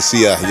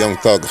 Shensia, Young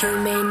Thug, You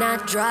may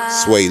not drive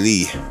Sway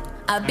Lee.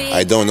 a big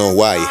I don't know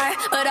why.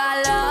 but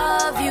I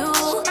love you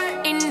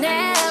in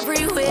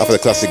every way. After the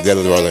classic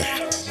Delroy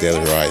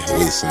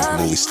Wilson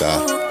movie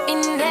star.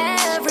 In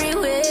every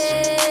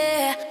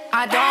way.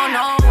 I don't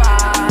know why.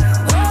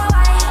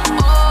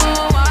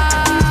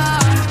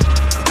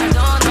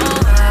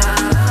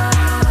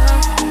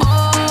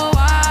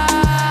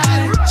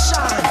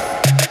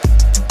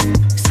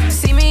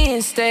 See me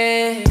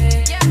instead.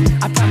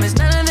 I promise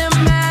none of them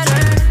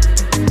matter.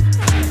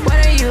 What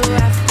are you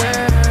after?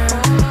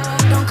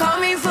 Don't call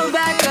me for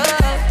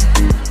backup.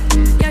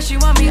 Yeah, she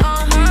want me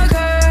on her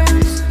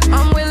curves.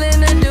 I'm willing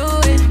to do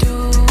it.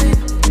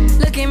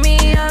 Look at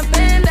me up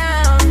and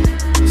down.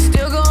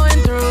 Still going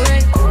through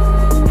it.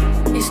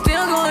 You're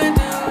still going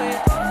through it.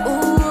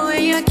 Ooh,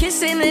 and you're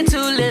kissing the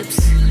tulips.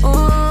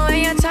 Ooh,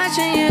 and you're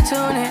touching your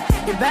tunic.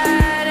 You're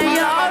bad and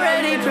you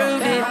already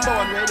proved it.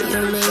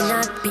 You may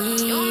not be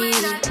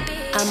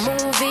a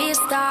movie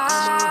star.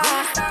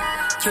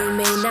 You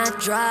may not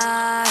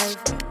drive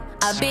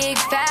a big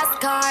fast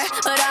car,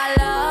 but I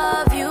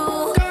love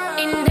you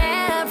in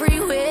every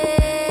way.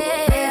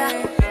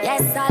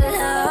 Yes, I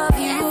love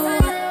you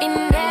in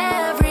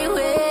every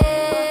way.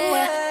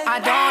 I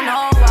don't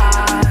know why.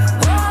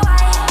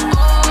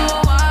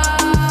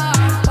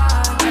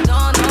 I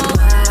don't know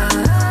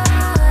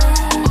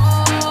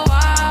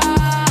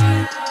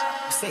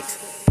why.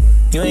 6.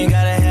 You ain't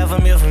gotta have a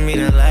meal for me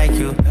to like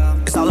you.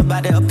 It's all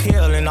about the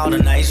appeal and all the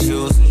nice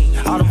shoes.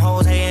 All them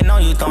hoes hating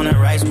on you, throwing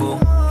rice bowl.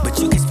 But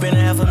you can spend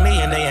half of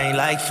me and they ain't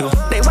like you.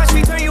 They watch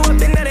me turn you up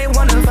and now they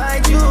wanna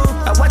fight you.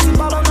 I watch you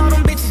ball on all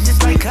them bitches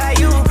just like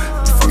Caillou.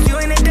 Fuck you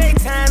in the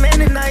daytime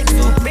and the night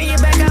too. Bend your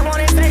back, I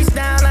want it face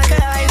down like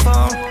an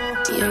iPhone.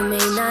 You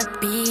may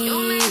not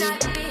be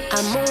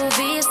a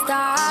movie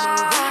star.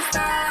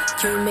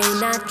 You may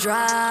not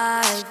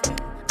drive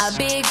a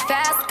big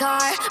fast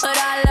car, but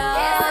I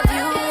love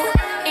you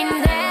in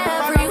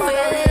every way.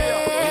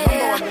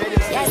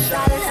 Yes,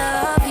 I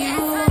love you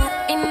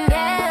in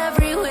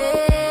every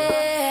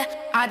way.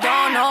 I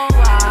don't know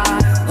why.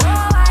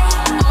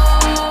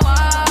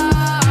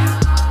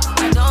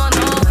 I don't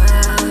know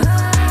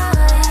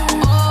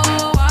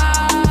why.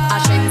 I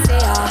shouldn't say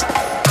I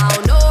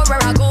don't know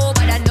where I go,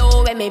 but I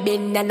know where me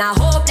been, and I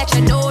hope that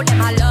you know that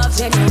my love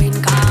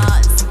genuine.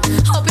 Cause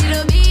hope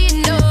it'll be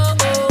enough.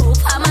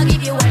 I'ma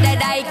give you what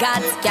that I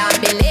got. Can't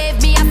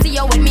believe me, I see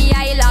you when me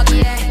I love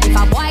you. If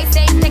a boy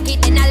say take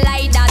it, then I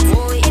like that.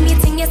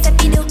 Anything you say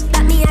you do,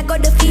 that me I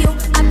got to feel.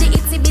 I'm the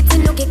itsy bitsy,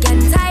 no you can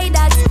tie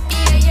that.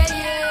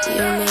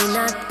 You may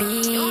not be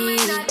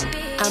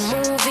a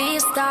movie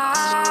star.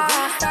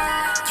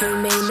 You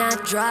may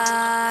not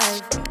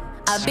drive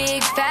a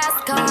big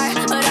fast car,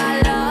 but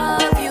I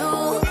love you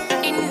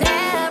in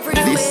every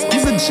way. This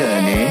is a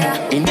journey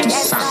into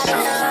sound.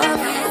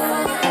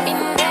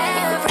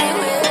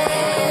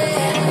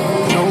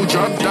 No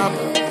drop top,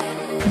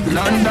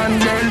 London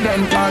girl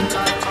them hot.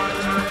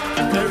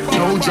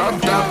 No drop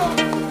top,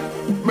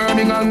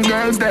 Birmingham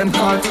girls them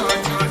hot.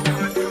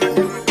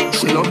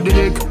 She love the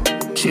dick,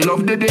 she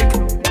love the dick.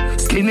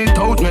 Skin it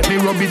out, make me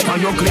rub it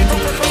on your clit.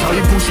 Shall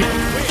you push it?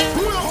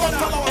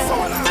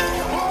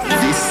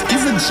 This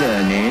is a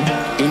journey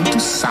into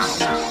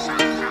sound.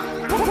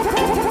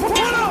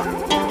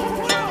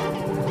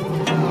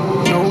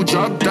 No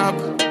drop top,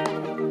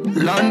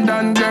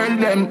 London girl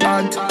them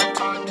hot.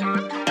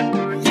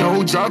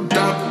 No drop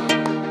top,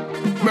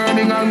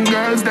 Birmingham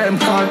girls them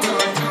hot.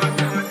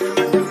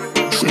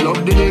 She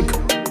love the dick,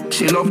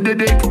 she love the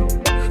dick.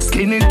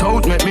 Skin it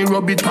out, make me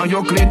rub it on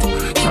your clit.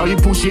 Shall you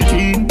push it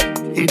in?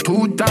 It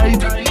too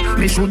tight.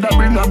 Me shoulda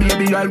bring a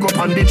baby, I'll go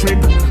on the trip.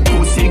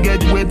 Pussy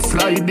get wet,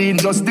 slide in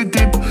just the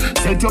tip.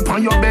 Set you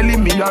on your belly,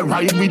 me a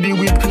ride with the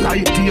whip.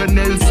 Like T.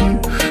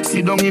 Nelson,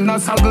 sit down in a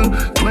saddle.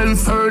 12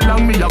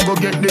 furlong, me a go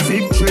get the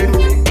victory.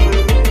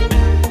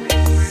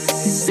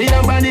 See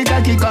your body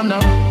cocky come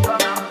now.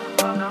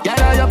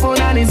 Yalla your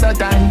phone and it's a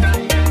time.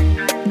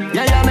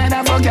 Yeah, you made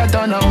a fuck your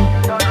turn now.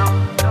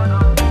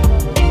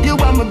 You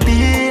want my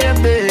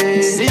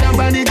baby. See your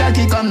body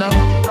cocky come now.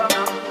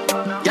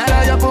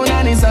 Yalla your phone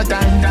and it's a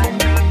time.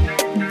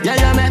 Yeah,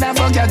 you made a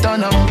fuck your turn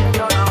now.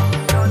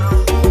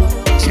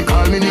 She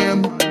call me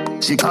name,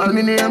 she call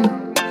me name.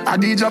 I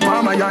DJ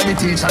Palmer, you're the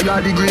teacher,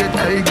 you're the great.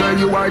 Hey girl,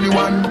 you are the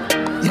one.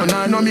 You're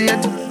not no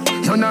mate.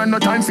 You know no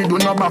time for do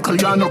no buckle,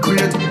 you no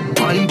crate.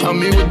 Pine for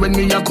me with when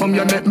me a come,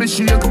 you make me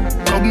shake.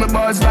 Rub me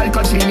bars like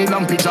a chini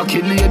lamp,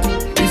 ejaculate.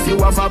 If you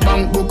have a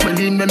bank book, well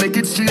in me make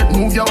it straight.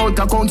 Move your out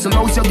of council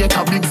house, you get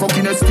a big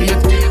fucking estate.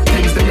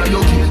 Things that you're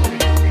looking.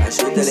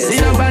 See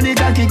your body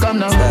cocky come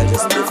now.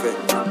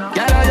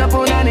 Girl, your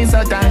phone and it's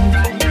a time.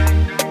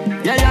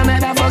 Yeah, you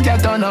made a fuck your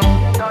turn now.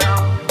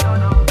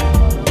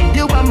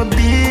 You want my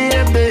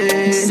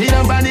baby. See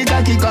your body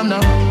cocky come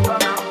now.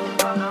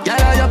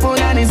 Girl, your phone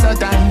and it's a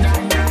time.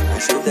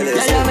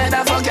 Yeah, you made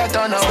a fuck your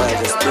turn now.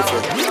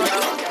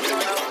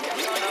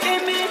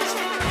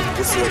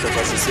 This is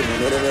what she see me,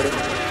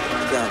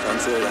 can't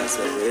control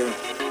herself,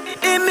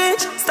 Image,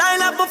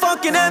 style up for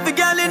fucking every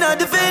girl in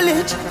the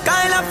village.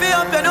 Kyle up,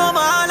 you know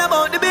all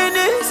about the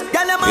business.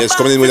 Yes,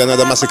 coming in with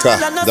another massacre.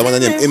 The one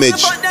named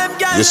Image.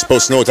 You're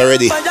supposed to know it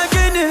already.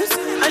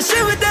 And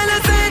she would tell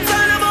us it's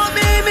all about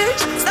me,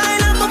 Image.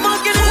 Style up for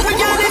fucking every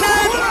girl in the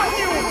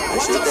I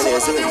should tell you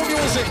something.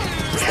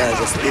 Style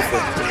just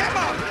different.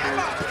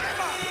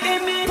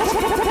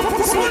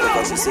 This is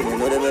what she see me,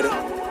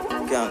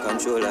 can't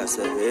control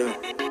herself,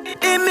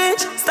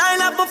 Image,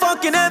 style up for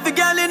fucking every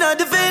girl in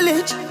the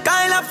village.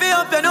 Kyle up,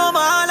 you know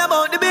all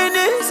about the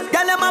business.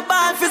 Girl, I'm a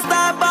ball for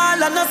star ball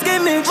and no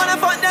skimmage. When I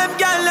fuck them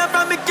girl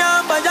from me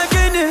camp by your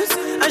Guinness.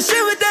 And she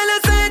would tell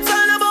us it's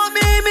all about me,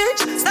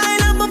 Image.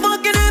 Style up for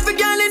fucking every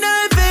girl in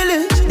the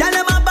village. Girl,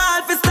 I'm a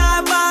ball for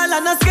star ball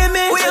and no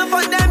skimmage. We a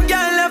fuck them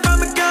girl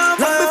from me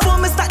camp. Like before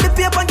me start the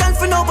paper, girl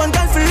for now and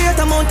girl for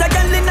later. Amount of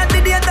girl in the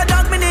data,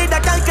 dog me need a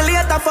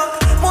calculator.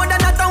 Fuck more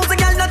than 1,000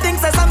 girl, nothing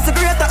says I'm so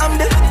greater. I'm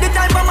the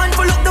type of man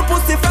full up the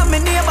pussy from me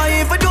neighbor.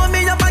 If you do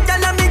me up a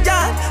girl and me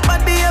jaw.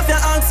 Bad behavior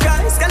ask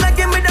guys. Girl I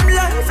give me them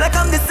life like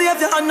I'm the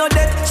savior. I know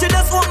that she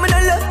just want me to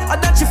left. I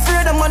that she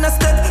afraid I'm on a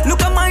step.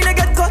 Look at mine I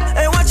get cut.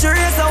 Hey watch your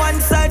race on one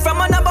side.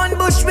 From on a bun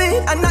bush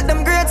me. And not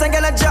them grades and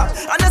get a job.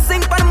 And I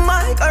sing for the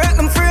mic. I wreck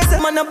them phrases.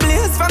 Man a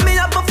blaze. From me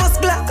up a first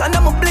black. And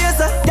I'm a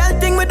blazer. Girl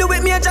thing we do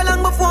with me a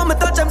long before me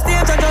touch them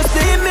stage. I just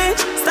the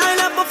image.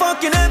 Style up for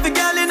fucking every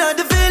girl in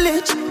the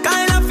village.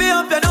 Kind of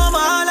feel up you know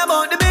me all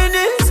about the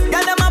business.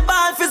 Girl them a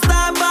ball for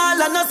star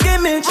ball and no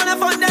skimmage. When I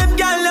fuck them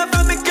girl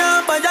from me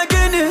camp by your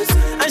Guinness.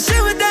 And she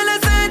would tell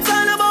us it's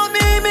all about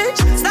me,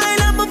 Image.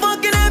 Style up for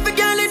fucking every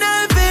girl in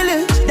the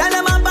village. Girl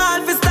them a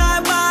ball for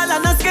star ball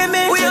and no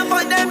skimmage. We a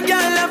fuck them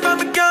girl from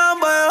me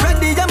camp by your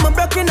ready, I'm a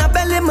broke in a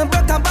belly, me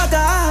broke a bag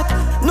of heart.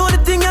 Know the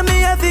thing you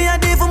me heavy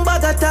and even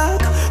bag of talk.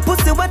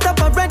 Pussy wet up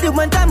already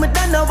one time me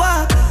done a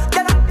walk.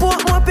 Get a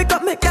port more pick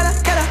up me, get a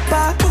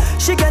park.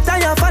 She get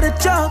tired for the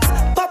jokes,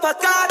 pop a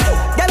card.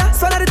 Get a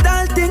swallow the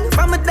doll thing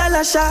from a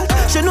dollar shot.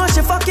 She know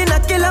she fucking a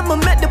killer, me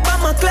met the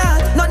bomber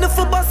cloud. Not the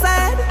football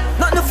side,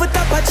 not the foot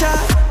up a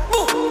chart.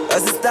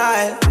 That's the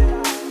style,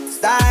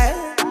 style,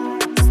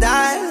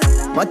 style.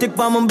 My tick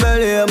for my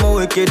belly, I'm a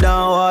wicked and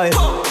wild.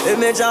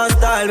 Image and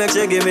style, make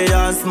sure give me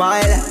a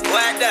smile.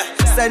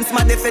 Sense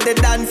money for the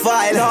dan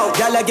file. No.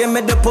 Y'all give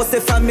me the pussy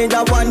from me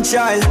that one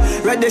child.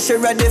 Ready, she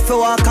ready for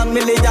walk a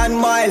million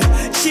mile.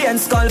 She and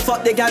skull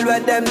fuck the girl where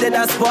them did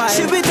a spoil.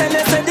 She be telling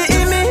us the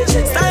image.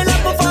 Style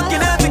up for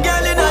fucking every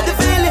girl in the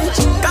village.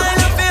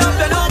 Kind of feel up,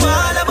 you know me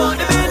all about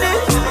the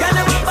business. Girl,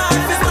 I'm a bad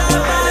for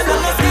style, bad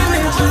on the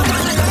image.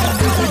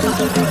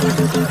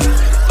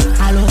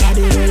 All over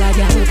the world, I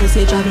got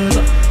pussy travel.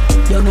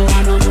 You know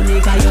I know money,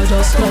 cause you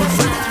just come.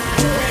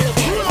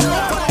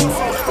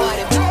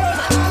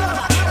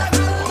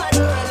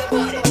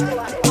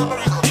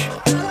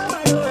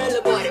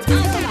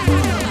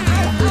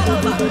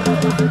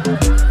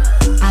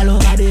 All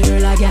over the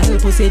world a girl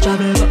pussy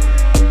travel go.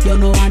 You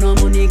know I no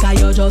money 'cause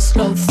you just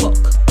love fuck.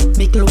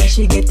 Mickle where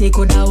she get it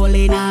coulda hole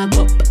in a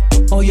cup.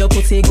 Oh your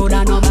pussy good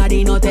and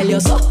nobody no tell you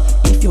so.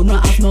 If you no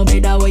have no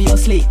bed where you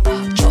sleep,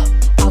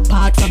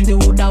 apart from the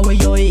wood where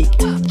you eat,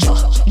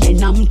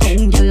 then I'm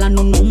tongue girl and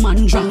no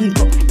man drunk.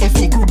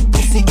 Every good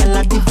pussy girl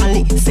at the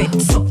valley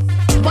set so.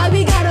 Why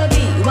we gotta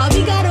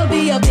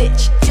be a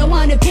bitch? You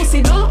want the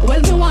pussy no?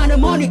 Well me want the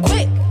money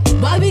quick.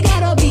 Why we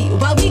gotta be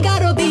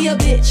a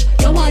bitch?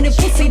 You want the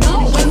pussy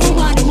no? Well me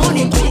want the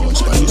money quick.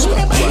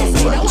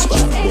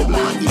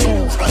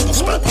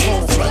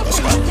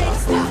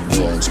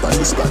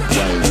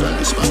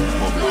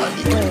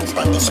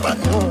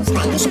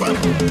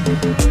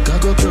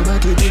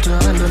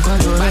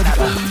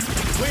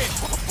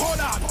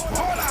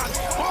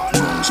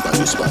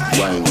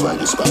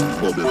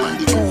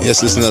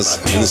 Yes, listeners,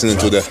 you're listening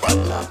to the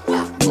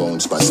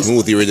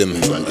Smoothie Rhythm.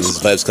 This is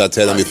Vibes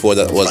Cartel, and before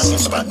that was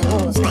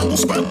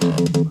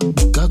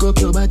Cock up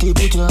your body,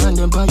 put your hand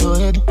on your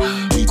head.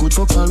 We could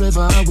fuck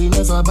forever, we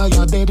never buy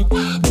your bed.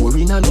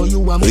 Boring, I know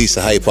you are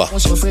Lisa Hyper.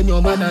 Your friend,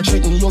 your man, I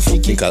threaten your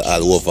fake. Think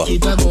all over. You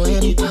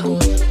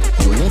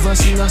never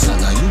sing a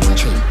song, and you a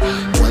trend.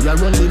 While you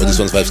run the This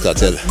one's Vibes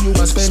Cartel.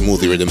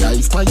 Smoothie Rhythm.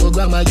 Life by your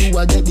grandma, you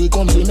a get the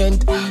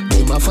compliment.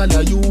 Them a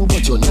follow you,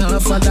 but you never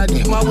follow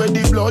them. Ma where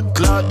the blood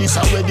clot this,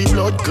 where the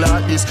blood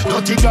clot this.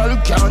 Dirty girl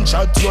can't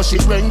chat, so she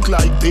rank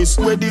like this.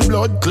 Where the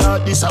blood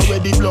clot this, where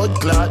the blood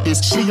clot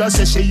this. She a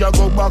say she a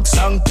go box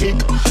and kick.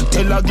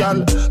 Tell a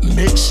girl,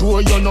 make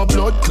sure you no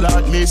blood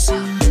clot miss.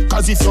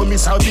 Cause if you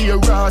miss, I'll be a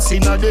ras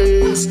in a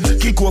days.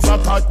 Kick over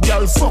pot,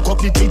 girl, fuck up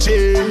the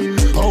kitchen.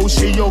 How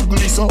she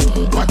ugly, so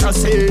what I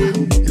say.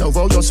 Love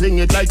how you swing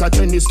it like a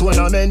tennis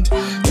tournament.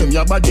 Them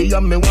your body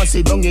and me want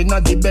sit down in a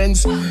the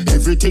Benz.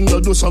 Everything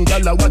you do, some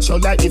girl I watch you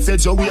like if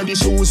it's you wear the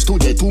shoes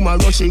today.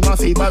 Tomorrow she want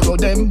to borrow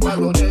them.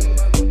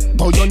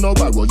 But you no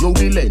borrow, you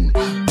will lend.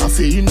 I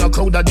feel in a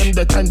crowd of them,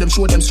 the time them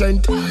show them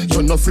strength.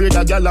 You're not afraid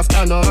a girl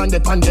after no hand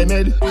upon them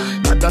head.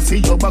 Gotta feel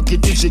your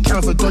bucket if she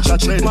can't for touch a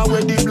tread. Ma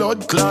where the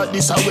blood clot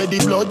this, where the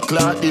blood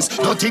clot this.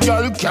 Dirty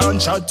girl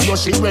can't chat, yo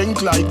she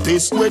rank like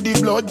this. Where the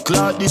blood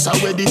clot this,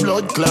 where the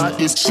blood clot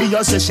this. She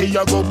a say she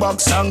a go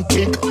box and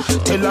kick.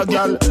 Tell a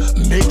girl,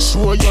 make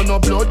sure you no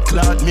blood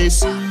clot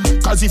miss.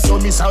 Cause if you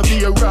miss, I'll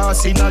be a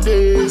ras in a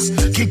days.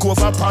 Kick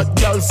over pot,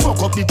 girl,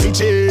 fuck up the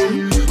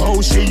kitchen.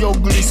 How she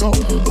ugly, so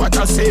what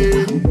I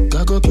say.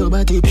 Cock up your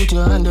body, put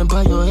your hand on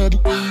your head.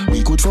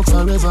 We could fuck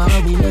forever,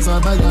 we never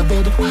buy a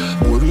bed.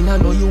 Boring, I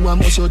know you a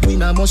must your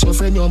twin, I must your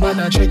friend, your man,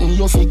 I threaten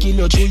you, fake kill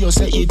you, true, you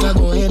say it a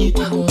go ahead.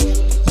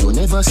 You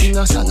never sing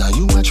a song, and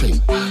you a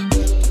trend.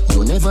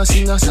 You never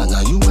sing a song,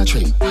 and you a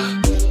trend.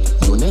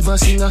 You never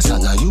sing a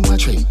song, and you a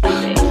trend.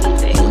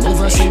 You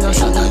never sing a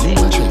song, and you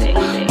a trend.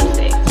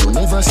 You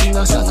never sing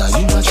a song, and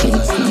you a trend.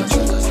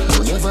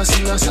 You never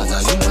sing a song,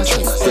 and you a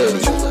trend.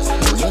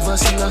 You never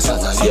sing a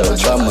song, and you a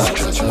trend.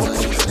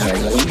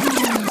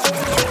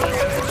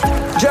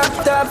 Drop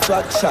top,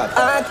 fuck shot,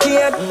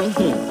 arcade.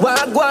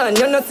 Wagwan,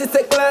 you know see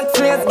say clock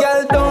slays.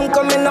 Girl, don't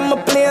come in on my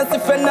place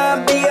if you're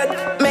not beat.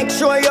 Make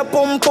sure your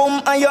pum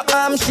pum and your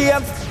arm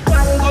shape.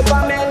 One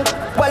government,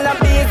 while I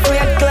be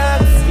great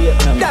clocks.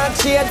 Dark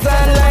shades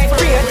on like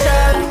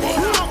Rachel.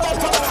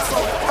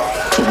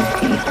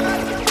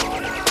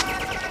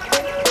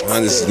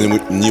 And this is the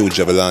new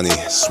Javelani,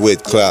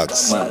 Suede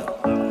Clarks.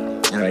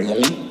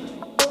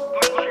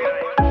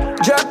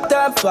 Drop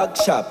top, fuck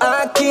shop,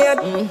 arcade.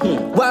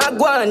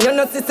 Wagwan, you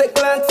know see say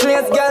clock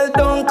slays. Girl,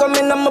 don't come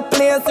in on my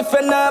place if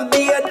you're not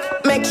beat.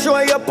 Make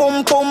sure your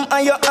pum pum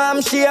and your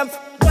arm shape.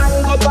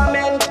 One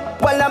government,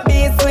 while I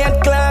be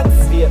sweet clocks.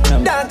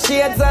 Dark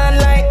shades on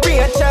like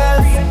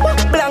Rachel.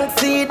 Blank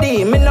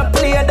CD, me no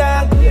play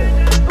that.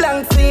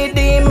 Blank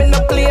CD, me no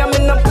play.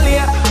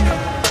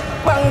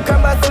 Bank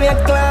of a sweet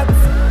clocks.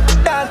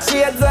 Dark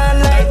shades on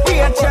like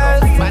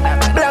Rachel.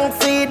 Blank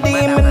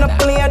CD, me no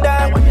play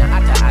that.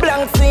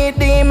 Blank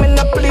CD, me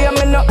no play.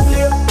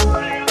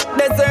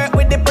 Desert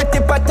with the pretty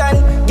pattern.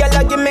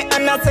 Girl, give me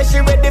an answer, she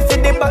ready for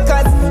the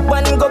backers.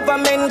 One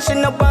government, she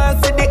no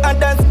want see the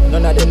others.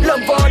 None of them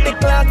love all the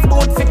clocks,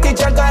 boot 50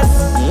 joggers.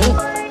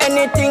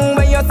 Anything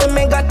where you see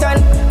me got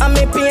on. And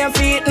me pay and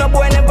feet, no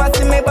boy never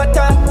see me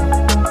butter.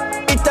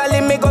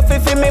 Italy, me go fi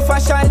me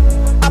fashion.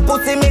 A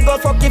pussy, me go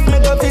fuck if me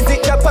go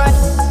visit Japan.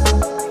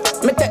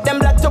 Me take them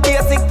black to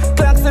basic.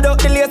 Clocks without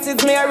the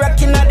laces, me a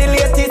rockin' at the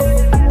latest.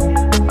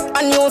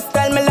 A new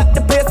style, me lock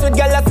the place with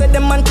gyal. I said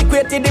them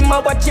antiquated, him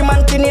a watch him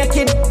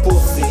anti-naked.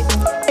 Pussy,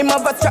 him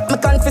have a strap, me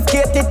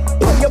confiscated.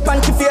 Put your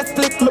panty face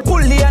split, me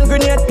pulley and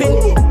grenade pin.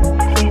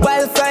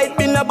 Wild side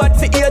been a bad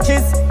for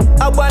ages.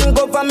 A one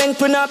government,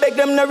 we not beg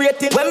them no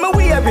rating. When me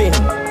wearing,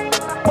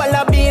 while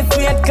I be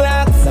sweet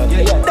clocks.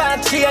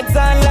 Dark shades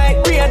on like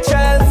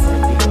Rachel's.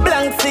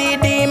 Blank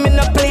CD, me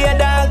no play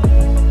dog.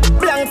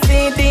 Blank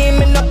CD,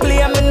 me no play.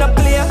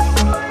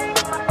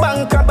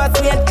 Bank of a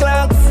sweet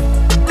clocks.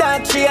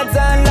 Dark shades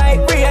on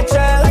like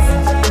Rachel's.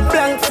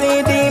 Blank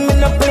CD, me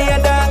no play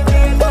dog.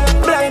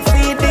 Blank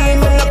CD,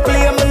 me no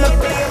play.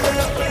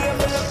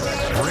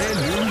 Brand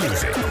new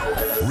music,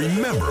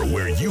 Remember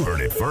where you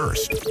heard it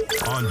first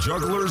on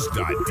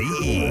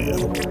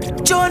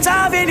jugglers.de. Jones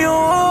Avenue,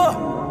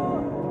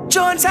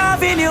 Jones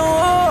Avenue,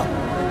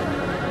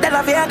 De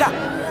La Vega.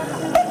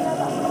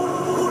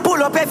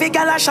 Pull up every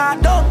gal a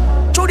shot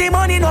down. Through the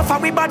money, no for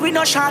we bad, we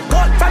no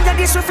shotgun. From your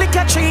this we flick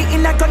your tree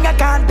in a gun you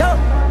can't do.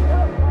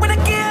 When I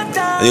get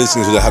down, and you're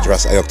listening to the Hot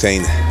Ross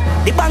Ioctane.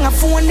 The bang a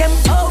phone them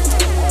out,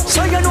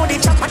 so you know the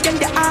chopper them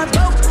the hard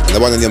out. And the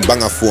one on them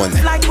bang a phone.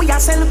 Like we are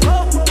sell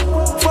gold.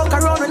 Fuck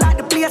around like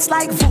the place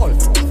like Volt.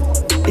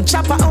 The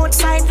chopper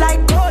outside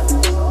like gold.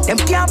 Them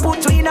can't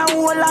put you in a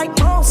hole like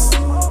mouse.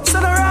 So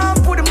the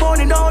round put the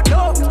money no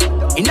doubt.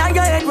 In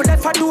your head we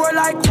left a door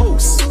like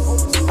house.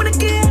 When I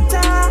get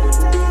down,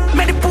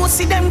 make the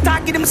pussy them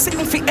target them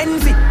sitting for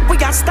envy. We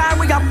got star,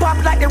 we got pop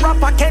like the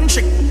rapper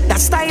Kendrick. That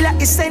style are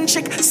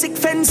eccentric, sick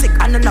fensic.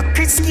 And on a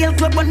Chris scale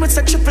club when we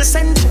say triple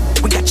century.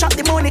 We got chop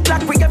the money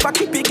clock, we ever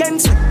keep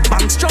against it.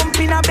 Banks jump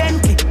in a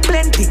Bentley,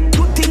 plenty.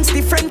 Do things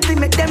differently,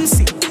 make them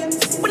see.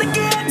 When I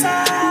get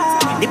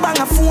down, the bang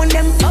a phone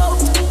them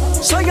out.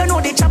 So you know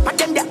the chopper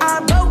them the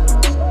hard out.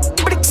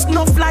 Bricks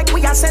snuff like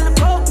we are sell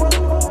gold.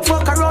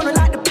 Fuck around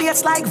like the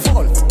place like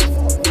Volt.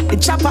 The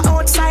chopper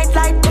outside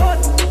like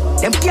gold.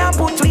 Them can't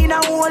put you in a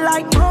hole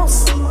like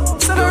mouse.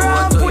 So the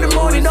round put the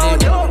money down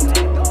down.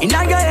 In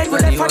your head we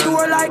left a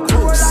door like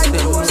house.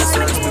 Nobody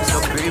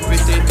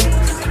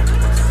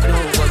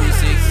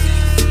sick.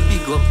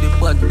 Pick up the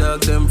bad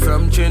dog them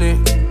from Trini.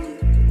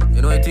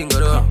 You know I think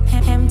of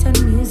Hampton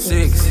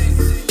Music.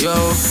 6. Yo,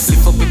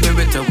 lift up the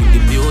beretta with the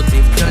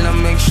beauty. Tell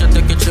them make sure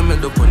they catch me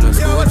up on the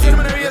scotty.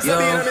 Yo,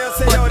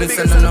 but this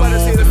and I'm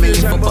moving me.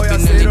 Lift up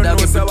in the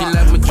dog with pretty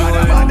like my joy.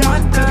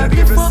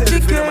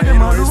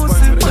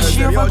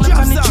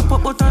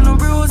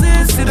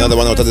 Another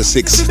one out of the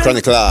 6,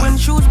 Chronicler.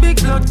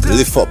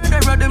 Lift up.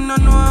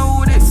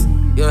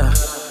 Yeah,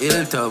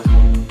 Hilltop,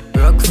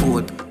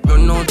 Rockford.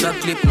 Run out a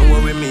clip, no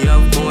worry me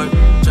have more.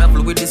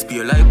 Travel with the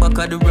spear like back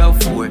of the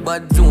RAV4.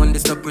 Bad zone,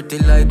 this so pretty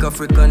like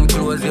African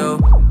clothes, yo.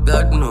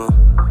 God no.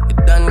 It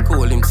done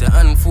cool, him say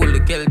handful the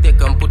Celtic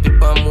and put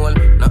it on wall.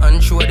 Now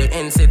unsure the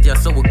end set, yeah,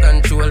 so we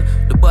control.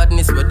 The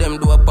badness with them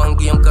do a punk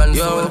game console.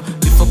 Yo,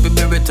 lift up the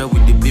beretta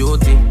with the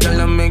beauty. Tell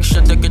them make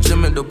sure they get your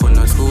mid up on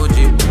a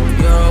scooty.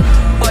 Yo,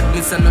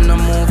 badness and I'm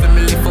moving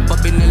me lift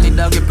up in the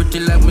dog, get pretty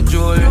like my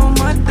joy. Yo,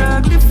 my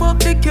dog, lift up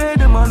the kid,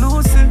 them a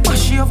lose it. But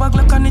she have a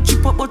Glock and the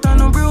chip up, but on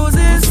no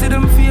bruises. See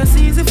them face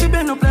easy, if you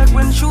bend up like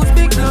when shoes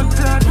big blood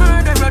clot.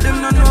 Murder,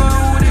 them not know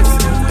who this.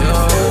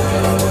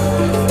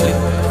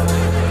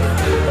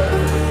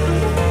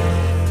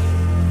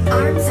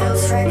 Arms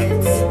House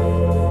Records.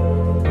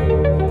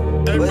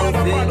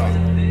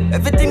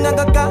 Everything I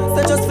got cost,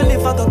 I just feel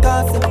if I got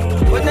cost.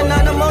 When I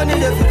know the money,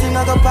 everything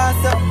I got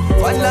pass up.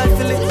 One life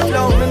feel it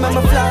low,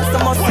 remember flash,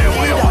 I must be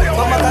that.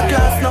 Mama got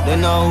class now. They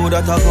know who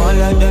that I want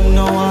like them,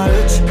 no one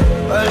rich.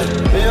 Well,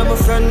 me and my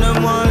friend,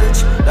 them one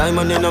rich.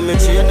 Diamond in a me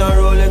chain, a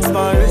Rolex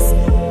Paris.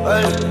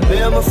 Well,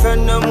 me and my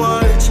friend, them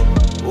one rich.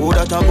 Who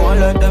that I want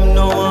like them,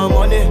 no one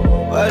money.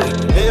 Well,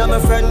 me and my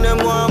friend, them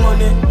want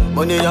money.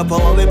 Money a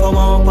power, we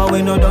power up, and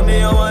we know that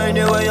me a want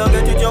anywhere you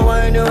get it, you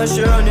want anywhere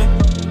she run it.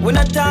 When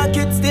I talk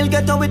it, still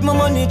get out with my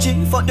money,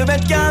 G. Fuck the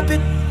red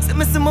carpet. See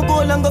me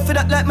goal and go for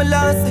that like me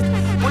lost it.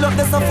 Pull up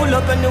this and full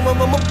up anywhere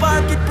when my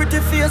pocket. Pretty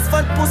face,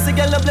 fat pussy,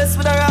 girl blessed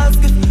with a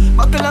rascal.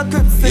 Buckle and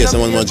grip. Yes,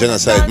 someone more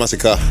Genocide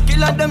Massacre.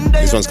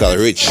 This one's called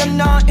Rich.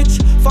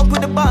 Fuck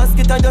with the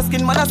basket, I just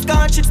skin mother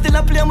scotch it. Still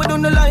a play, we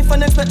don't know life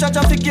and expect charge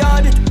to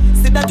guard it.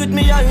 See that with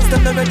me eyes,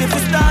 then ready for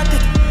start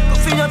it. Go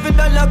for every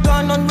dollar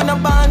gone on when I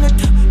ban it.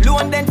 Low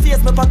and then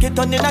face my pocket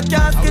on in a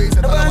casket.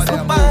 The verse me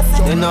pass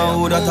it. They know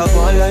who that I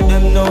want like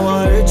them, no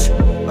one rich.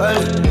 Well,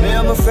 me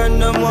and my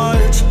friend, them one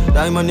rich.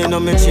 Diamond in a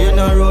me chain,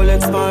 a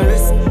Rolex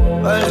Paris.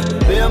 Well,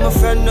 me and my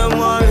friend, them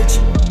one rich.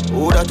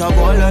 Who that I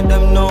want like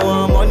them, no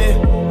one money.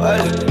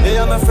 Well, me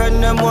and my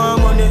friend, them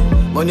want money.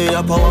 Money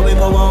a power, we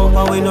power up,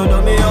 and we know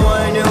that me a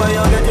want anywhere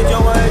you get it,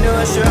 you want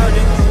anywhere share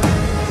it.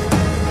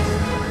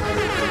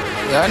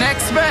 Your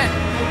next man,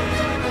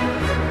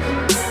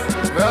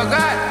 bro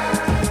God.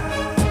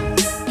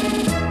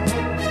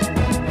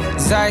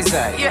 Zai.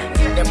 Yeah,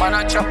 them man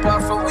a chop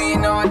off for we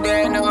no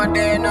day. Them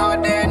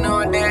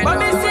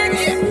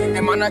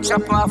man a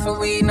chop off for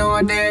we no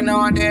day. So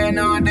them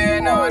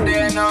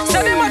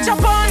a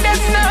chop on them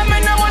now. Me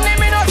no money,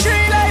 me no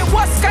tree like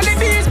what's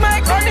Calibees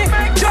make money.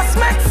 Just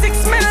make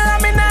 6 million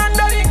and me not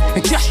done it.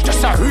 The cash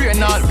just a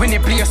rain all when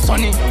it play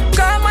sunny.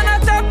 Come on a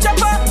top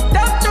chopper.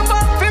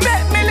 We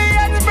make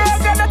millions, bro.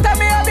 That a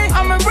me hobby.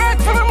 I'm a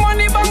work for my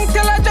money bank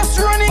till I just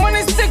run it.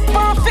 Money stick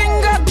my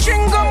finger,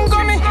 chewing gum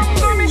gummy.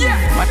 Yeah.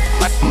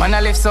 Man,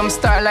 I live some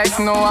star life,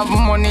 no have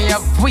money,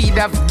 have weed,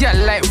 have girl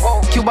like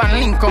whoa. Cuban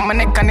link on my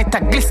neck and it a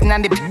glisten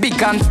and it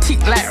big and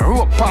thick like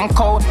rope and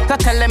cow. That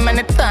tell them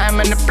any time,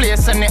 any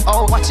place, any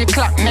how. Watch your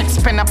clock,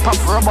 next pen a pop,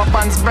 rubber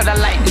bands, brother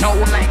like no.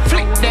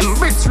 Flick them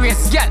wrist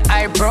race, girl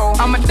eyebrow.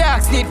 And my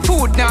dogs need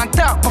food, now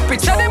talk up it.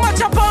 So they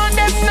watch up on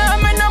them now,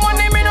 me no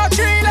money, me no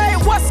tree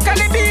like what's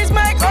Calibees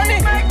make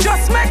money.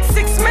 Just make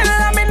 6 million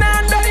and me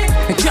not done it.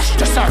 The cash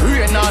just a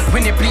rain all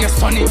when it play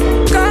sunny.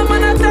 Come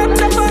on a top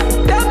chopper.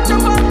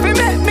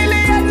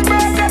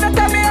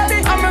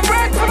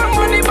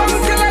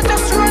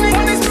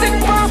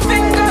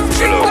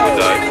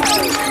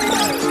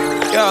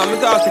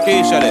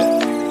 Keisha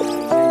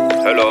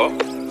there. Hello?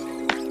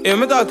 Yeah,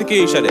 me talk to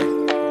Keisha there.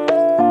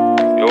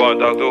 You want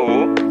to talk to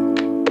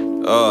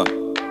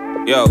who?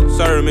 Yo,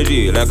 sorry me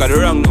G, like I the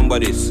wrong number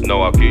this.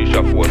 No, a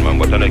Keisha phone man,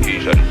 but I'm a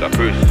Keisha, this a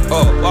Chris.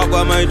 Oh, what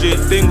about my G?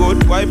 Thing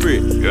good, why pray?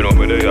 You know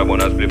me there, I'm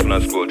on a spliff and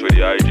a scroll through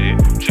the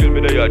IG. Chill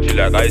me there, chill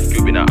like Ice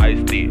Cube in a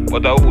iced tea.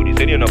 But a hoodie,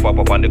 say you no pop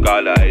up on the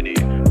caller ID.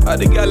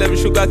 The girl them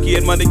sugar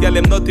cane, man, the girl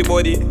them nutty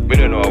body. Me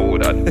don't know who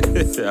that.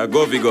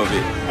 Govy.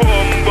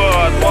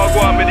 Bombard,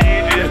 walk on me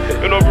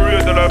DJ. You know me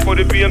rate the for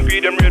the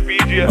PMP, them real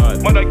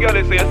PJ. Man, the girl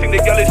say, I sing the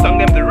girl song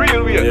them the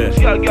real way. Yeah.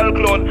 See a girl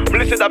clone, me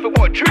listen that for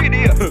about 3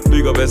 days.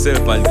 Big up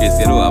yourself, man, Chris,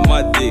 you know, a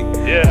mad thing.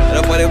 Yeah.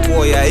 That's why the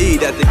boy I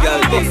eat that the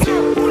girl thing.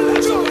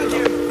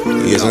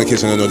 Yes, in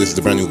case you don't know, this is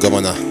the brand new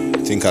Governor.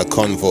 Think called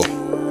Convo.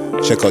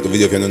 Check out the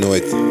video if you don't know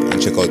it,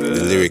 and check out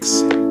the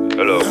lyrics.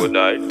 Hello, good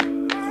night.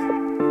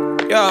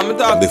 Yeah, I'm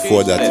talking.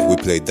 Before that, we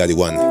played Daddy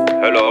One.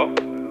 Hello.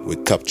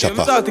 With Top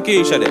Chopper. I'm talking to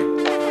Keisha there.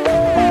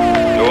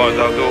 You want to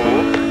talk to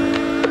who?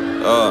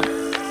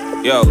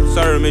 Yo,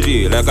 sorry me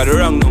G, like I the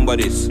wrong number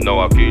this. No,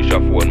 a Keisha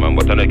phone man,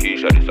 but I'm a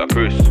Keisha, this a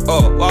Chris.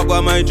 Oh, what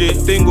about my G?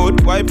 Thing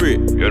good, why pray?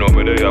 You know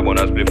me there, I'm on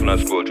a spliff and a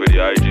scroll through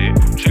the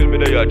IG. Chill me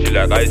there, chill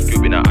like Ice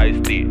Cube in a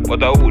iced tea.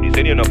 But a hoodie,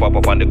 say you no pop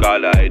up on the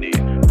caller ID.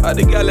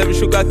 The girl them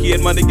sugar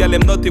cane, man, the girl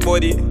them nutty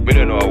body. Me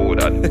don't know who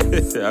that.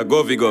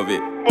 Govy.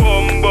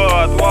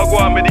 Bombard,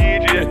 walk on me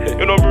DJ.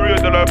 You know me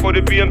rate the for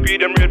the PMP,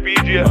 them real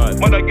PJ.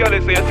 Man, the girl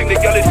say, I sing the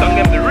girl song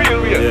them the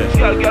real way. Yeah.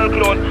 See a girl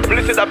clone, me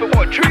listen that for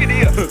about 3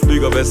 days.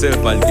 Big up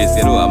yourself, man, Chris,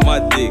 you know, a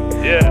mad thing.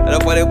 Yeah. And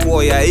that's why the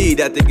boy I eat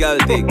that the girl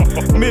thing.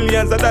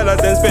 Millions of dollars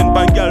them spent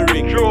on girl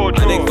ring. True.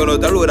 And then go out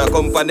the road and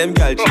come from them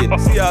girl shit.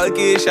 See how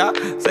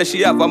Keisha say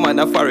she have a man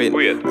a foreign.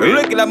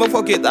 Regular me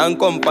fuck it and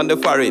come from the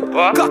foreign.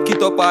 Cock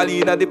it up all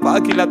in at the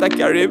parking lot of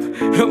Carib.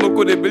 You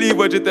couldn't believe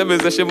what you tell me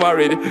say she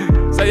married.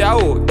 Say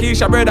yo,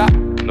 Keisha brother.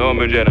 No,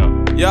 me Jenna.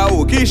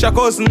 Yo, Keisha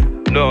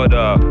cousin. No,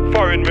 the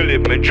foreign me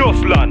live, me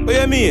just land.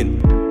 What you mean?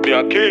 Me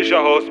a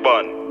Keisha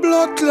husband.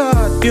 Blood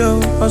clot. Yo,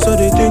 I saw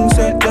the thing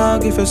set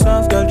dog. If a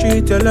soft girl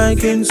treat you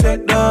like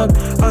insect dog,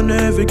 and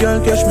every girl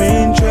catch me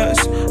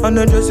interest, and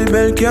the Jessie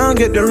Bell can't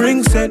get the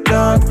ring set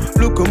dog.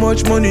 Look how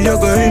much money you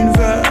go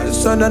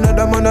invest, and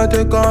another man I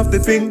take off the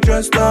pink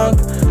dress dog.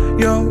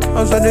 Yo,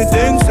 I saw the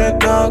thing set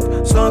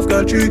dog. Soft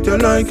girl treat you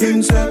like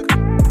insect.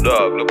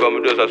 Dog, look how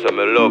me just I say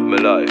me love me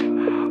life.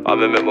 I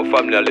me make my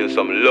family live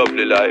some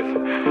lovely life.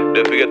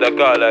 They forget a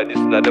call like this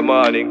in the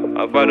morning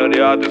and find out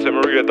the artist and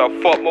me rate a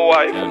fuck my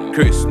wife.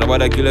 Chris,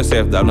 nobody kill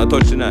yourself, dog, not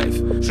touch the knife.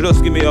 She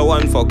just give me a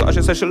one fuck, and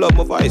she say she love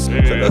my voice.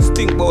 So just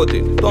think about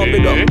it, don't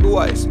be dumb, do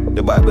wise.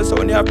 The Bible says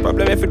when you have a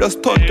problem, if you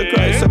just turn to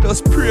Christ, so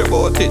just pray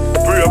about it.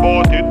 Pray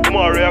about it,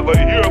 tomorrow I go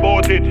hear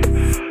about it.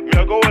 Me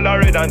I go all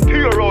red and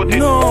tear out it.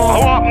 No.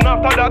 And what happen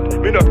after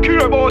that, me no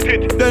care about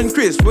it. Then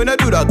Chris, when I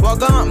do that, what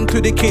gonna happen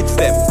to the kids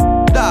them?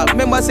 Dog,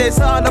 remember say it's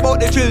all about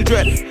the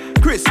children.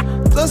 Chris,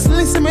 just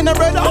listen me now,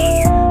 brother.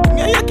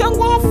 Me and you can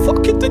go and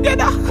fuck it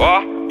together.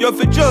 What? You have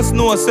to just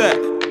know, sir.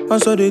 I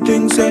saw the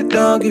thing set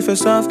dog. If a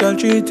soft girl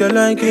treat you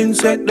like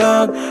insect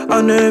dog,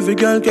 and every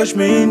girl catch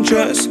me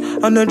interest,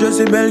 and the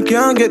Jessie Bell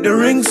can't get the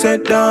ring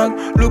set dog.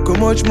 Look how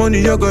much money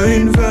you go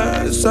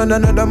invest, and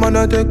another man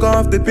I take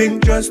off the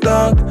pink dress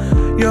dog.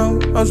 Yo,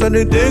 I saw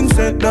the thing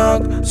set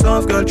dog.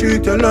 Soft girl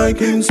treat you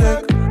like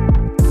insect.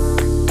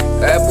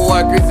 Hey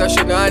boy, Chris, I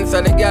shouldn't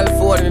answer the girl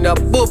phone in a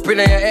boop in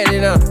your head,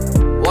 you know.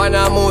 One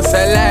of most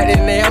light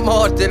in your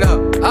mouth, you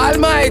know.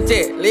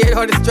 Almighty, lead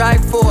on the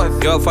strike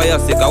force. Yo, for your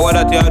sake, what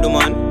that you do,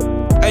 man?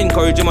 I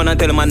encourage him and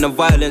tell him no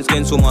violence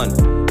against woman.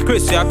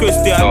 Christian.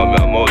 No, me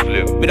a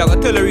Muslim. Me not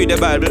gonna tell her read the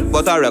Bible,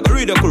 but I read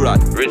the Quran.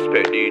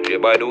 Respect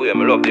DJ, by the way,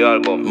 me love the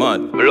album.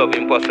 Man. Me love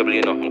Impossible,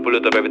 you know. Me pull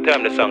it up every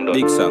time the song done.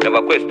 Big song.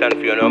 Never question for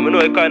you, know. Me know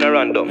it kinda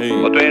random.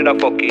 But when you da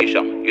fuck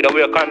Keisha, you da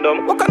wear a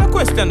condom. What kind of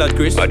question that,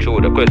 Chris? I show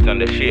the question,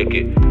 they shake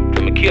it.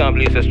 So me can't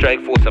believe the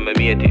strike force and me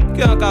mate it.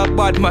 Can't call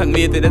bad man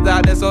mate it,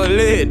 that's so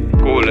late.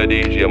 Cooler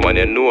DJ, man,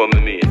 you know me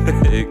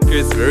mate.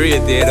 Chris,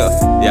 rate it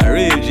though. Yeah,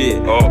 real G.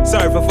 Oh.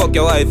 Sorry for fuck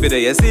your wife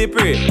today, you see,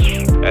 pray.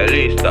 At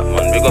least that,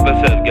 man. Big up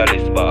yourself, girl,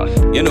 is boss.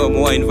 You know,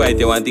 me invite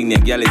you one thing, the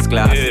girl is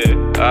class. Yeah,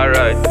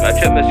 alright. I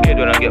check my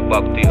schedule and get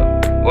back to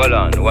you. Hold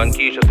on, one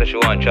Keisha says she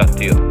want chat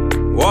to you.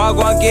 Walk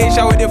one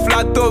Keisha with the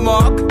flat toe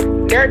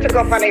mark. Dare to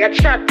go for nigga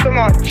chat too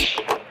much.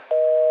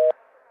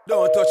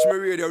 Don't touch me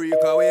radio,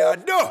 Rico. Where you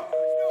do?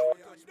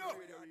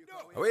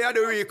 Where you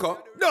do, Rico?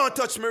 Don't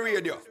touch me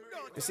radio.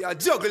 You see, I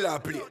juggle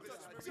and play.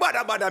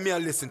 Badda me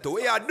and listen to.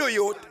 Where you do,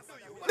 youth?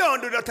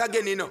 Don't do that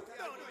again, you know.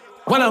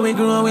 While we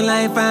grow with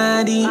life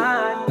hardy,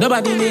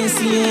 nobody may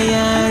see a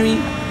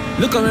yari.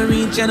 Look how we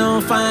reach and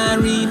how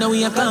far we. Now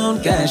we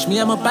account cash, me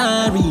I'm a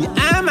party.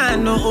 I'm a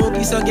no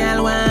OP, so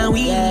girl, why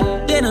we?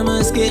 Then I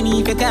must get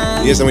me if you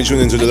can. Yes, I'm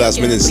tuning into the last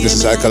minutes. This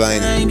is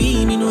Alkaline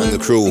and the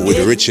crew with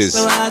the riches.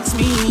 So ask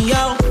me,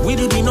 yo, we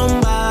do the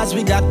numbers,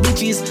 we got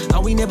bitches,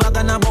 and we never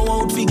gonna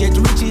bow out, we get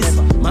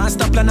riches.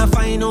 Master plan to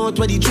find out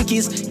where the trick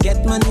is.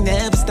 Get money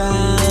never stop.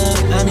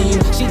 I mean,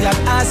 she got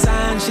ass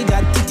and she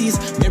got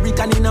titties.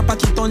 American in a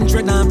pocket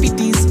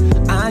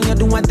 150s. All you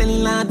do what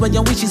telling Lord what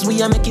your wishes we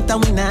make it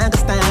and we not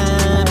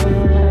stand.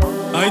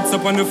 Heights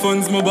up on the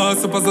funds, my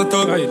boss up as a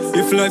thug.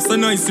 If life's so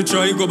nice to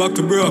try, go back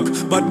to broke.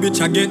 Bad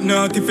bitch, I get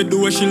naught if you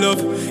do what she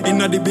love.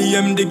 Inna the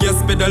BM, the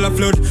gas pedal a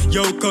flood.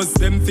 Yo, cuz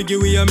them figure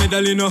we a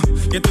medal, you know.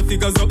 Get the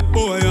figures up,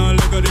 boy,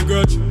 and look at the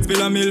grudge.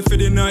 Spill a meal for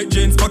the night,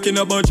 James packing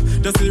a budge.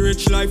 Just the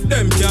rich life,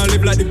 them can't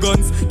live like the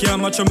guns.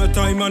 Can't match on my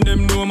time and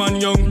them no man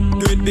young.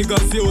 Do it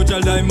because the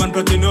OJ diamond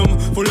platinum.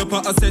 Full up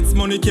of assets,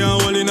 money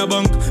can't hold in a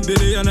bank.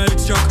 Billion a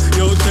extract.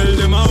 Yo, tell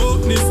them I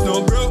hopeness,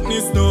 no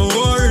brokenness, no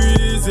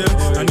worries,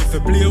 yeah. And if you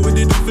play with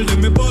the devil,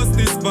 then me bust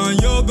this man,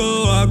 yo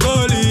go a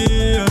goalie,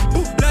 yeah.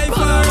 Life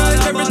alright,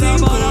 everything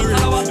good.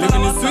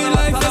 Living a sweet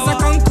life as a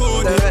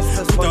concord.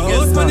 Put a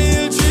house on the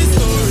hill, 3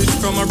 stories.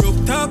 From a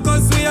broke talk,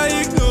 cause we are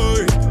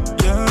ignored.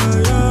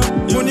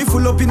 Money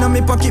full up in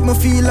my pocket, me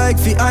feel like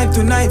fi hype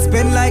tonight.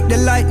 Spend like the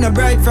light, na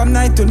bright from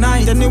night to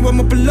night. Anyway,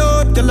 me pull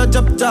out, tell a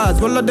drop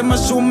jars. All of them a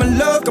show me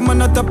love, come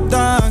on a top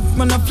dog.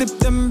 Man, I flip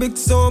them big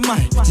so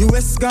my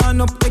US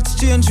gone up,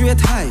 exchange rate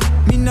high.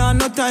 Me nah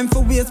no time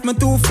for waste, me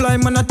too fly.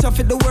 Man, I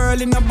traffic the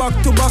world in a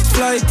back-to-back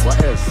flight.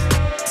 What else?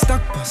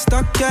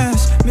 Stock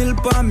cash, mil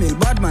per mil,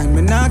 bad mind,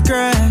 me nah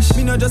crash.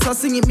 Me no just a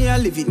sing it, me a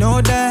live it,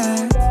 no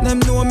that. Them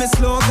know me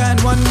slogan,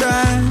 one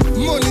brand.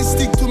 Money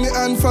stick to me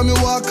hand from me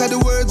walk. Of the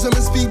words when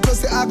me speak,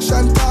 plus the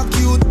action talk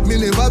cute. Me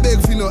never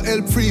beg for no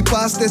help free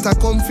pass test. I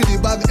come for the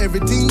bag,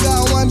 everything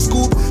got one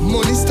scoop.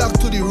 Money stuck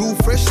to the roof,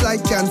 fresh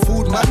like canned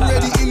food. Man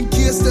ready in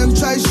case them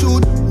try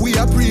shoot. We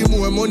a pre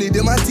more money,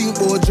 them a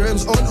think about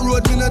germs. On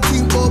road, me no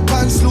think about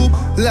pants loop.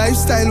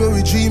 Lifestyle where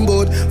we dream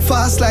about.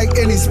 Fast like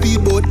any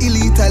speedboat,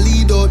 elite a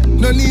lead out.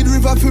 No need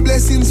river for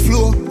blessings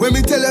flow. When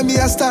me tell them me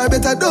a star,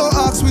 better don't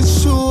ask which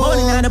show.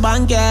 Money in the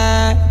bank,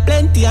 yeah.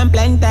 Plenty and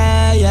plenty,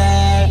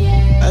 yeah.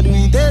 I do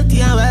it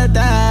healthy and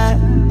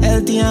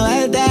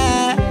wealthy.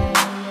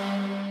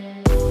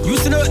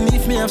 Used to nothing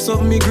if me have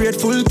something me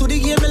grateful. To the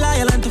game me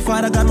loyal and to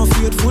Father God me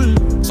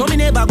faithful. So me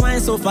never going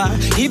so far.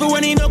 Even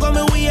when he no go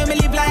me way, me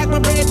live like my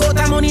break out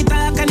of money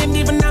talk and them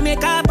even na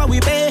make up and we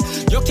pay.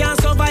 You can't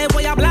survive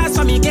for your blast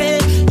for me gay.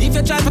 If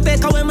you try to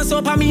take away my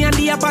soap on me and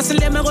the apostle,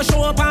 them me go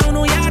show up on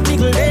no yard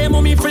niggle. Hey,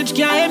 mommy fridge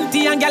can't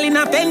empty and gal in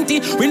a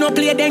plenty. We no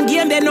play them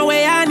game, they no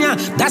way on ya.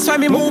 That's why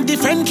me move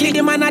differently,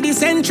 the man of the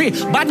century.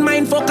 Bad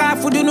mind fuck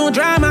off, we do no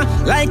drama.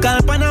 Like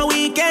up on a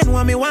weekend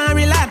when me want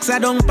relax. I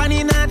don't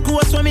pan not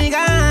coast when me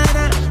gone.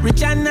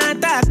 Rich and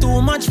not talk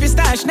too much for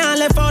stash. Now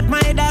left out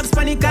my dogs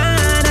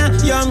panicana.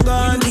 Young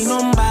guns, we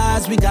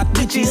numbers, we got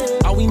bitches.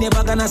 Are we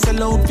never gonna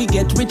sell out, we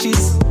get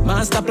riches.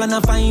 Master plan to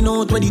find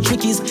out where the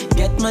trick is.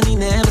 Get money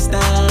never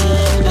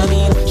stand. I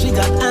mean, she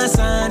got ass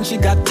and she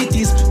got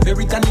titties.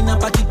 American in a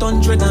pocket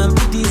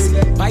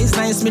 150s. Vice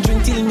nice, me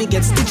drink till me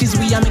get stitches.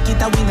 We a make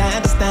it a win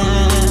at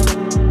stand.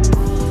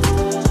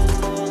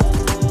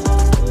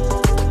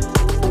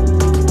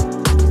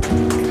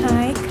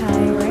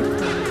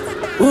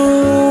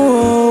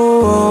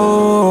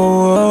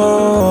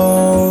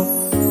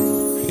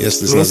 Yes,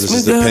 this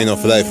is the pain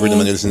of life. Rhythm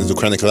and you're listening to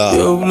Chronic Law.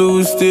 Yo,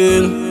 blue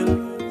still.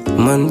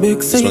 Man, big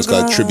this one's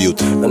called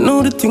Tribute. I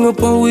know the thing up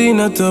and we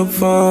not up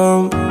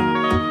farm.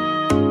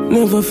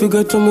 Never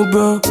forget to me,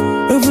 bro.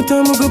 Every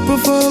time I go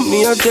perform,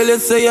 me I tell you,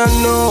 say I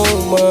know,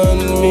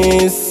 man,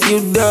 miss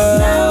you,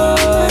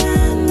 dad.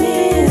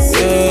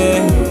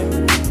 Yeah,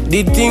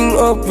 the thing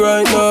up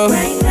right now.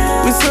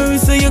 Me sorry,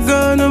 say you're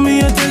gone, and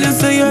me I tell you,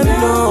 say I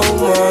know,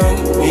 man,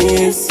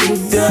 miss you,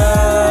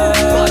 dad.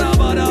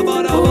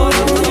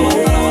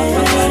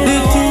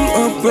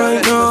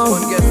 Right now,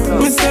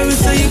 me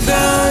say you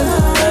gone.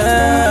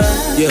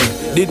 Yeah,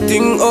 the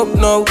thing up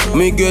now.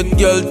 Me get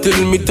girl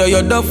till me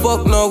tired the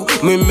fuck now.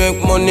 Me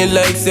make money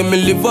like say me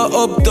live a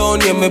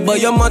uptown. Yeah, me buy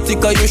a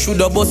Matica, you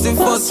shoulda bust it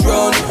first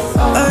round.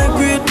 I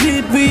great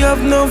lead, we have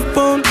enough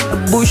pound.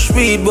 Bush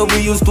weed, but we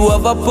used to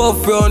have a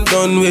puff round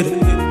done with.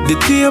 The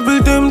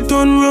table them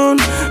turn round,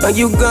 and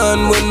you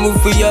gone when we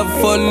free have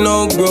fun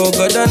now, bro.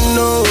 God I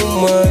know,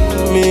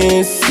 man,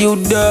 miss you,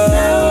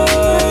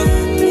 dog.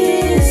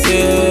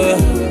 Yeah,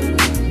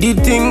 the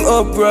thing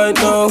up right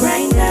now.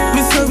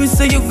 Me sorry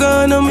say you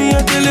gone, and me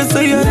I tell you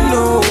say I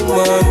know,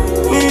 man,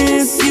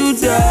 miss you,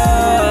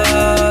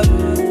 dad.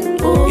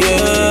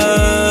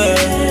 Yeah,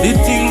 the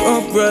thing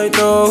up right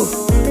now.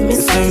 Me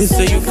sorry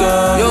say you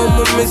gone. Yo,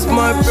 me miss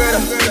my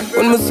brother.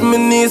 When me see me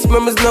knees, me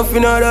miss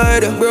nothing out of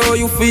either. Bro,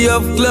 you feel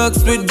have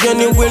clocks with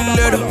genuine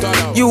leather.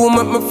 You will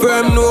make me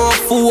firm, no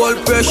full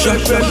pressure.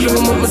 You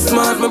will make me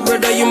smart, my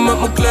brother, you make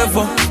me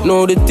clever.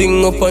 Know the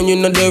thing up and you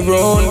not there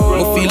wrong.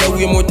 Me feel like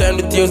way more time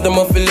the tears, them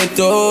I feel it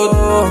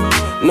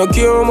out. No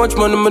care how much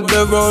money me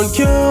there wrong.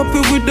 Can't happy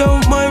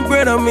without my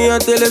brother. Me I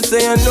tell you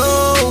say I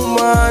know,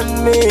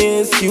 man,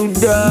 miss you,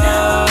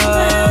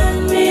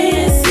 dad.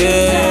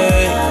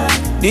 Yeah,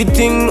 the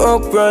thing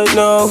up right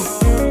now.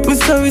 Me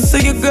sorry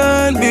say you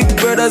gone, big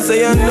brother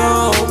say I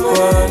know,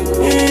 man,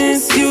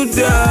 miss you,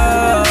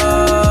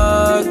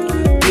 dad.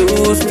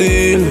 You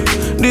still,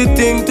 the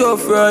thing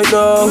tough right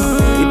now.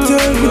 You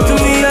turn me to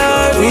me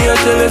hard. Me I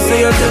tell you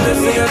say I tell you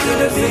say I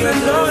tell you say I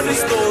know the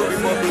story,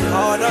 but me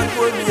hard and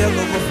for me I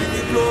go for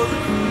the glory.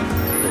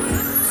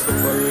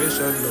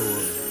 Sufferation know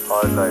me.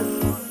 All night.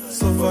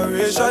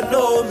 Sufferation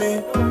know me.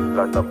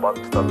 Lot of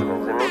backstabbing, you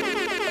see me?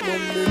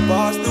 Mommy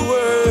past the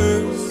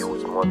words.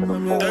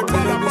 I'm here to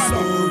tell the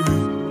story.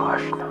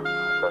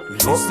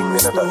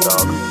 Listen the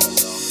story.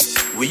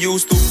 We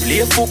used to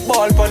play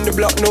football on the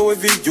block. Now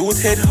every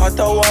youth head hot,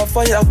 I want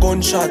fire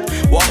gunshot.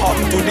 What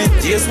happened to the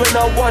days when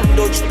I won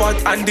Dutch pot?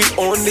 And the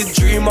only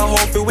dream I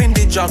hope to win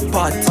the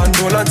jackpot.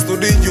 Condolence to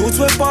the youth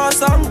we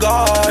pass on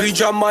God.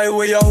 Reach on my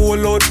way a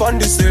whole out on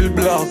the cell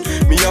block.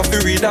 Me have to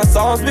read the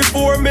songs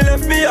before me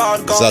left me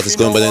hard. So it's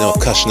going by the name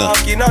of Kashna.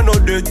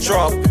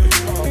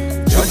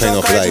 Kind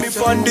of life.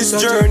 Me on this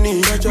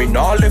journey. Me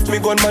now left me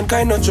gunman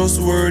kinda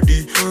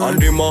trustworthy.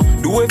 And them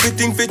do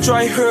everything fi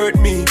try hurt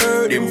me.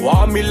 Them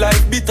want me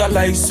like bitter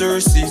like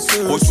Cersei.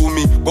 But to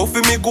me, go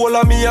for me goal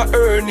and me a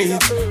earn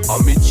it.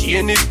 And me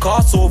chain it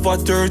cost over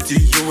 30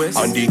 US.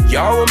 And the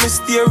car when me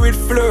steer it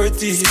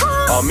flirty.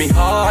 And me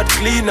heart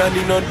clean and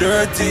it not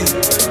dirty.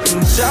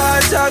 In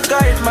charge I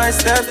guide my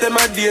steps. Them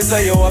my days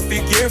I have to be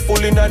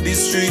careful in the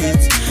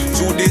streets.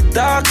 Through the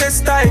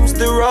darkest times,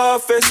 the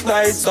roughest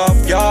nights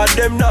of yard,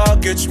 them now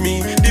catch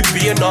me. The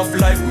pain of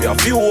life, me have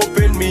to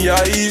open me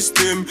eyes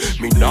them.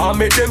 Me now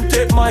make them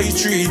take my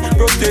tree,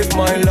 protect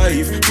my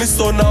life. Me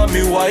son and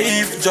me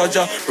wife,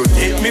 Jaja,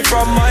 protect me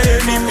from my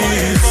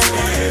enemies.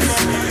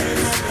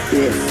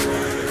 Yeah,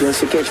 just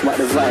to catch my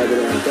the vibe, you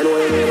know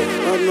what I mean?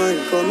 Bad man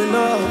coming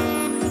up,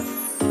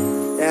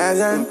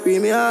 dance and free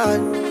me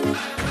hard.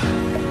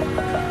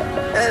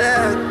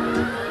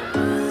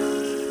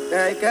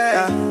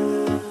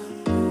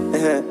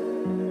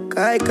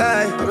 Kai,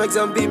 I make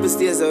some people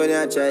stay so when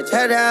you try.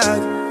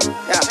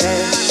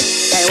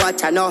 Hey,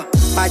 what I know,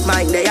 bad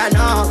mind they I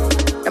know.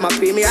 Them a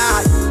free me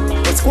hard.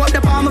 But squat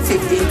the palm of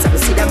 15, so I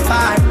see them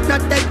far.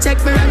 Not that check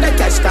me run the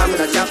cash, come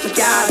not drop my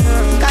car.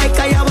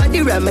 Kai, I want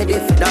the remedy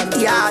for that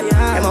yard.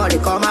 Them only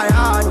come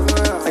around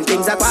when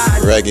things are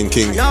bad. Ragging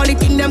King. The only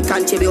thing them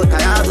contribute to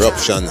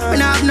Eruption.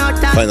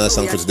 Final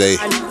song for today.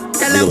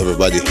 Big up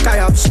everybody.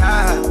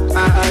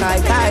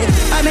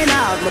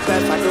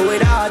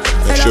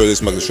 Make sure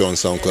this make the show on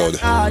SoundCloud.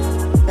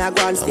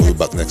 And we'll be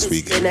back next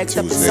week,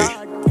 Tuesday.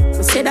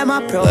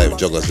 Live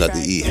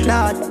Jugglers.de.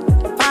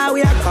 Far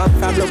we are come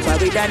from, look where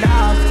we done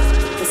up.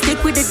 We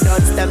stick with the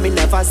dots, them we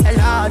never sell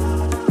out.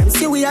 Them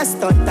see we are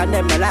stunt and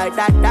them like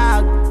that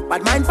dog.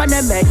 Bad mind for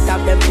them head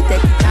top, them to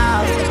take it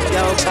out.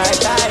 Yo,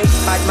 guy,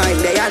 bad mind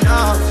they are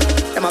now.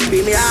 Them a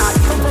free me out.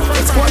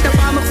 Let's go to the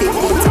farm of 15 to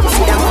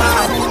see them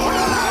hard.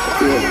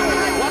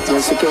 Yeah,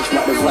 just to catch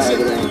my the vibe,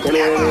 you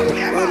know.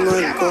 Bad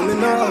mind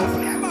coming off.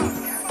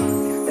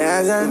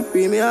 Dance and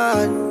free me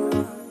out.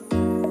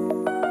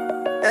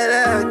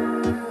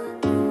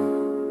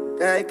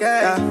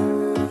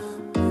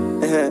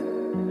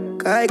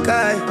 Kai,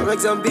 I make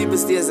some people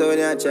stay so when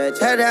you try.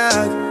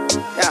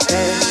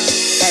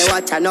 Hey,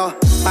 what I know,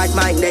 bad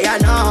mind they I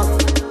know.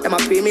 Them a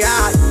free me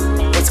hard.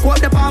 But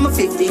squat the palm of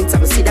 15, so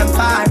I see them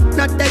far.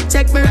 Not that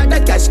check me run the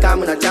cash,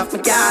 come not drop my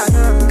car.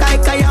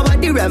 Kai, I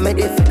want the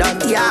remedy for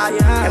that yard.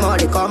 Them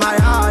only come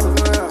around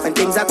when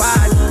things are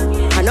bad.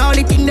 And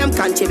only thing them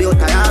contribute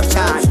to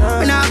option.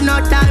 We don't have no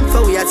time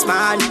for weirds,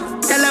 man.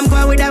 Tell them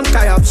go with them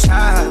corruption.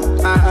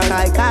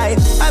 Kai,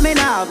 I mean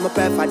I have my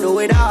prefer do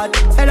it hard.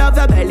 Head off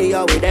your belly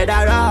or with it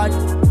around.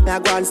 I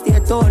go and stay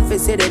tuned for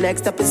see the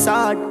next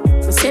episode.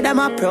 We see them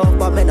a pro,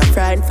 but me no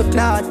friend for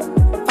cloud.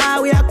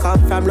 Far we are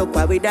come from, look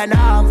where we done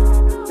now.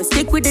 We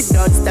stick with the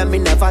dots, them me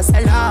never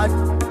sell out.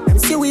 Them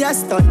see we are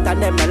stunt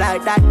and them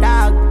like that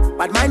dog.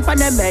 Bad mind for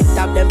them head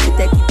top, them to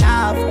take it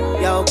off.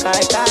 Yo,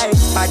 Kai,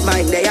 bad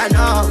mind they I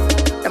know.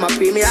 Them a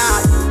free me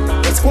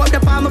hard. Let's squat the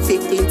palm of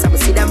 15, so I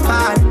see them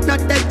far.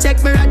 Not that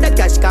check me run the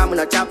cash, come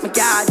not drop my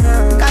card.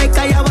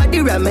 Kai, I want the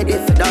remedy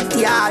for that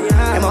yard.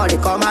 Them only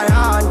come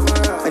around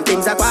when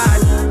things are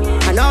bad.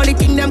 And only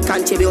thing them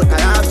contribute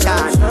to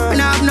option. We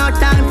don't have no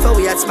time for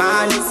weirds,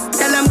 man.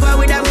 Tell them go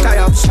with them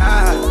corruption.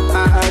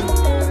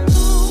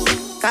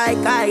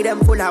 Kai, them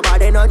full of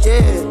bad energy.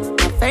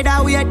 No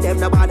feather weight, them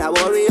no bother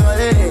worry.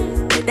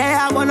 They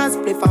I wanna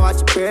split for what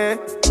you pray.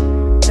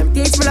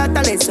 Teach me lot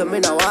of lessons, me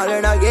now all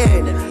learn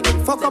again.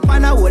 Them fuck up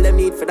and I hold them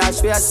need for that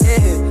shit I say.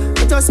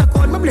 I just a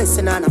count my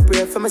blessing and I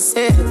pray for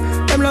myself.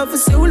 Them love to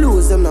see we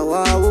lose, them now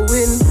I will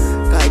win.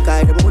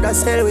 Kai, them woulda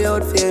sell we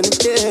out for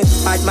anything.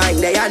 Bad mind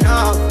they I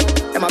know,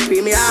 them a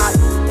free me hard.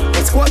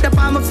 Let's go up the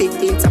palm of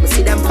 15, so I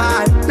see them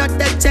fall. Not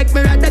that check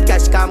me run the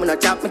cash, come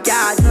not drop my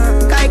card.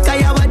 Kai,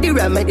 I want the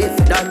remedy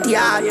for that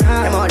yard.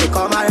 Them only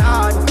come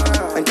around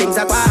when things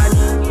are bad.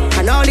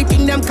 And only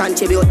thing them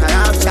contribute to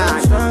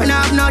option. We don't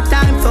have no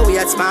time for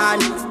weirds, man.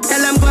 Tell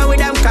them go with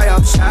them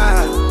corruption.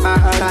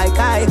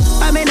 Kai,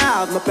 I mean I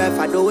have my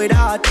prefer do it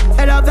hard.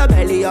 Head off your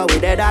belly or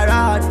with it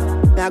around.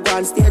 I go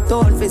and stay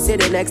tuned for see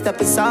the next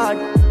episode.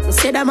 We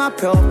see them a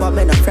pro, but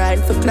me no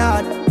friend for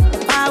cloud.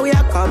 Far we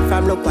are come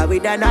from, look where we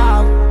done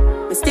now.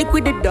 We stick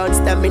with the dots,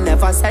 them me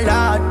never sell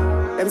out.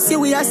 Them see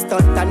we are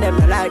stunt and them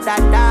like that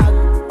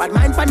dog. Bad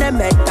mind for them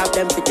head top,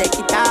 them to take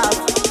it off.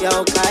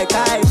 Yo, Kai,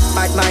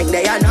 bad mind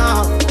they I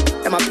know.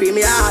 Them a free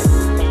me hard.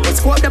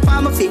 Scope the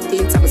palm of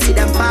 15, so I see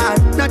them fall.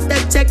 Not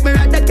that check me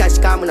at the cash,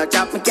 come not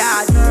chop my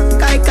card.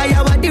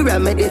 Kai what the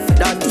remedy for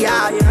dirty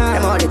heart.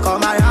 Them only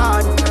come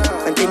around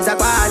when things are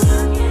gone.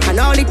 And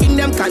only thing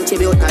them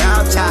contribute to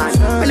option.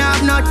 And I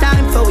have no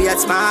time for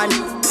weird man.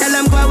 Tell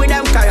them go with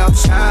them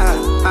corruption.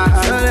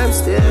 Tell them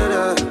still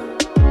up.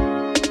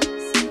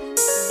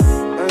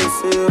 I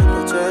see you in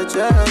the church.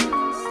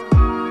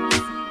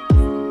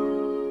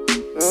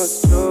 No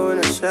true in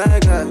a shy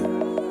guy.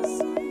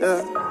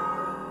 Yeah.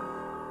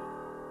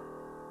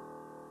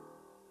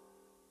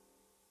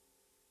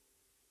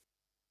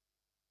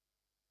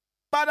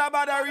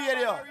 Badda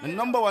Radio, the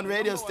 #1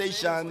 radio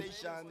station.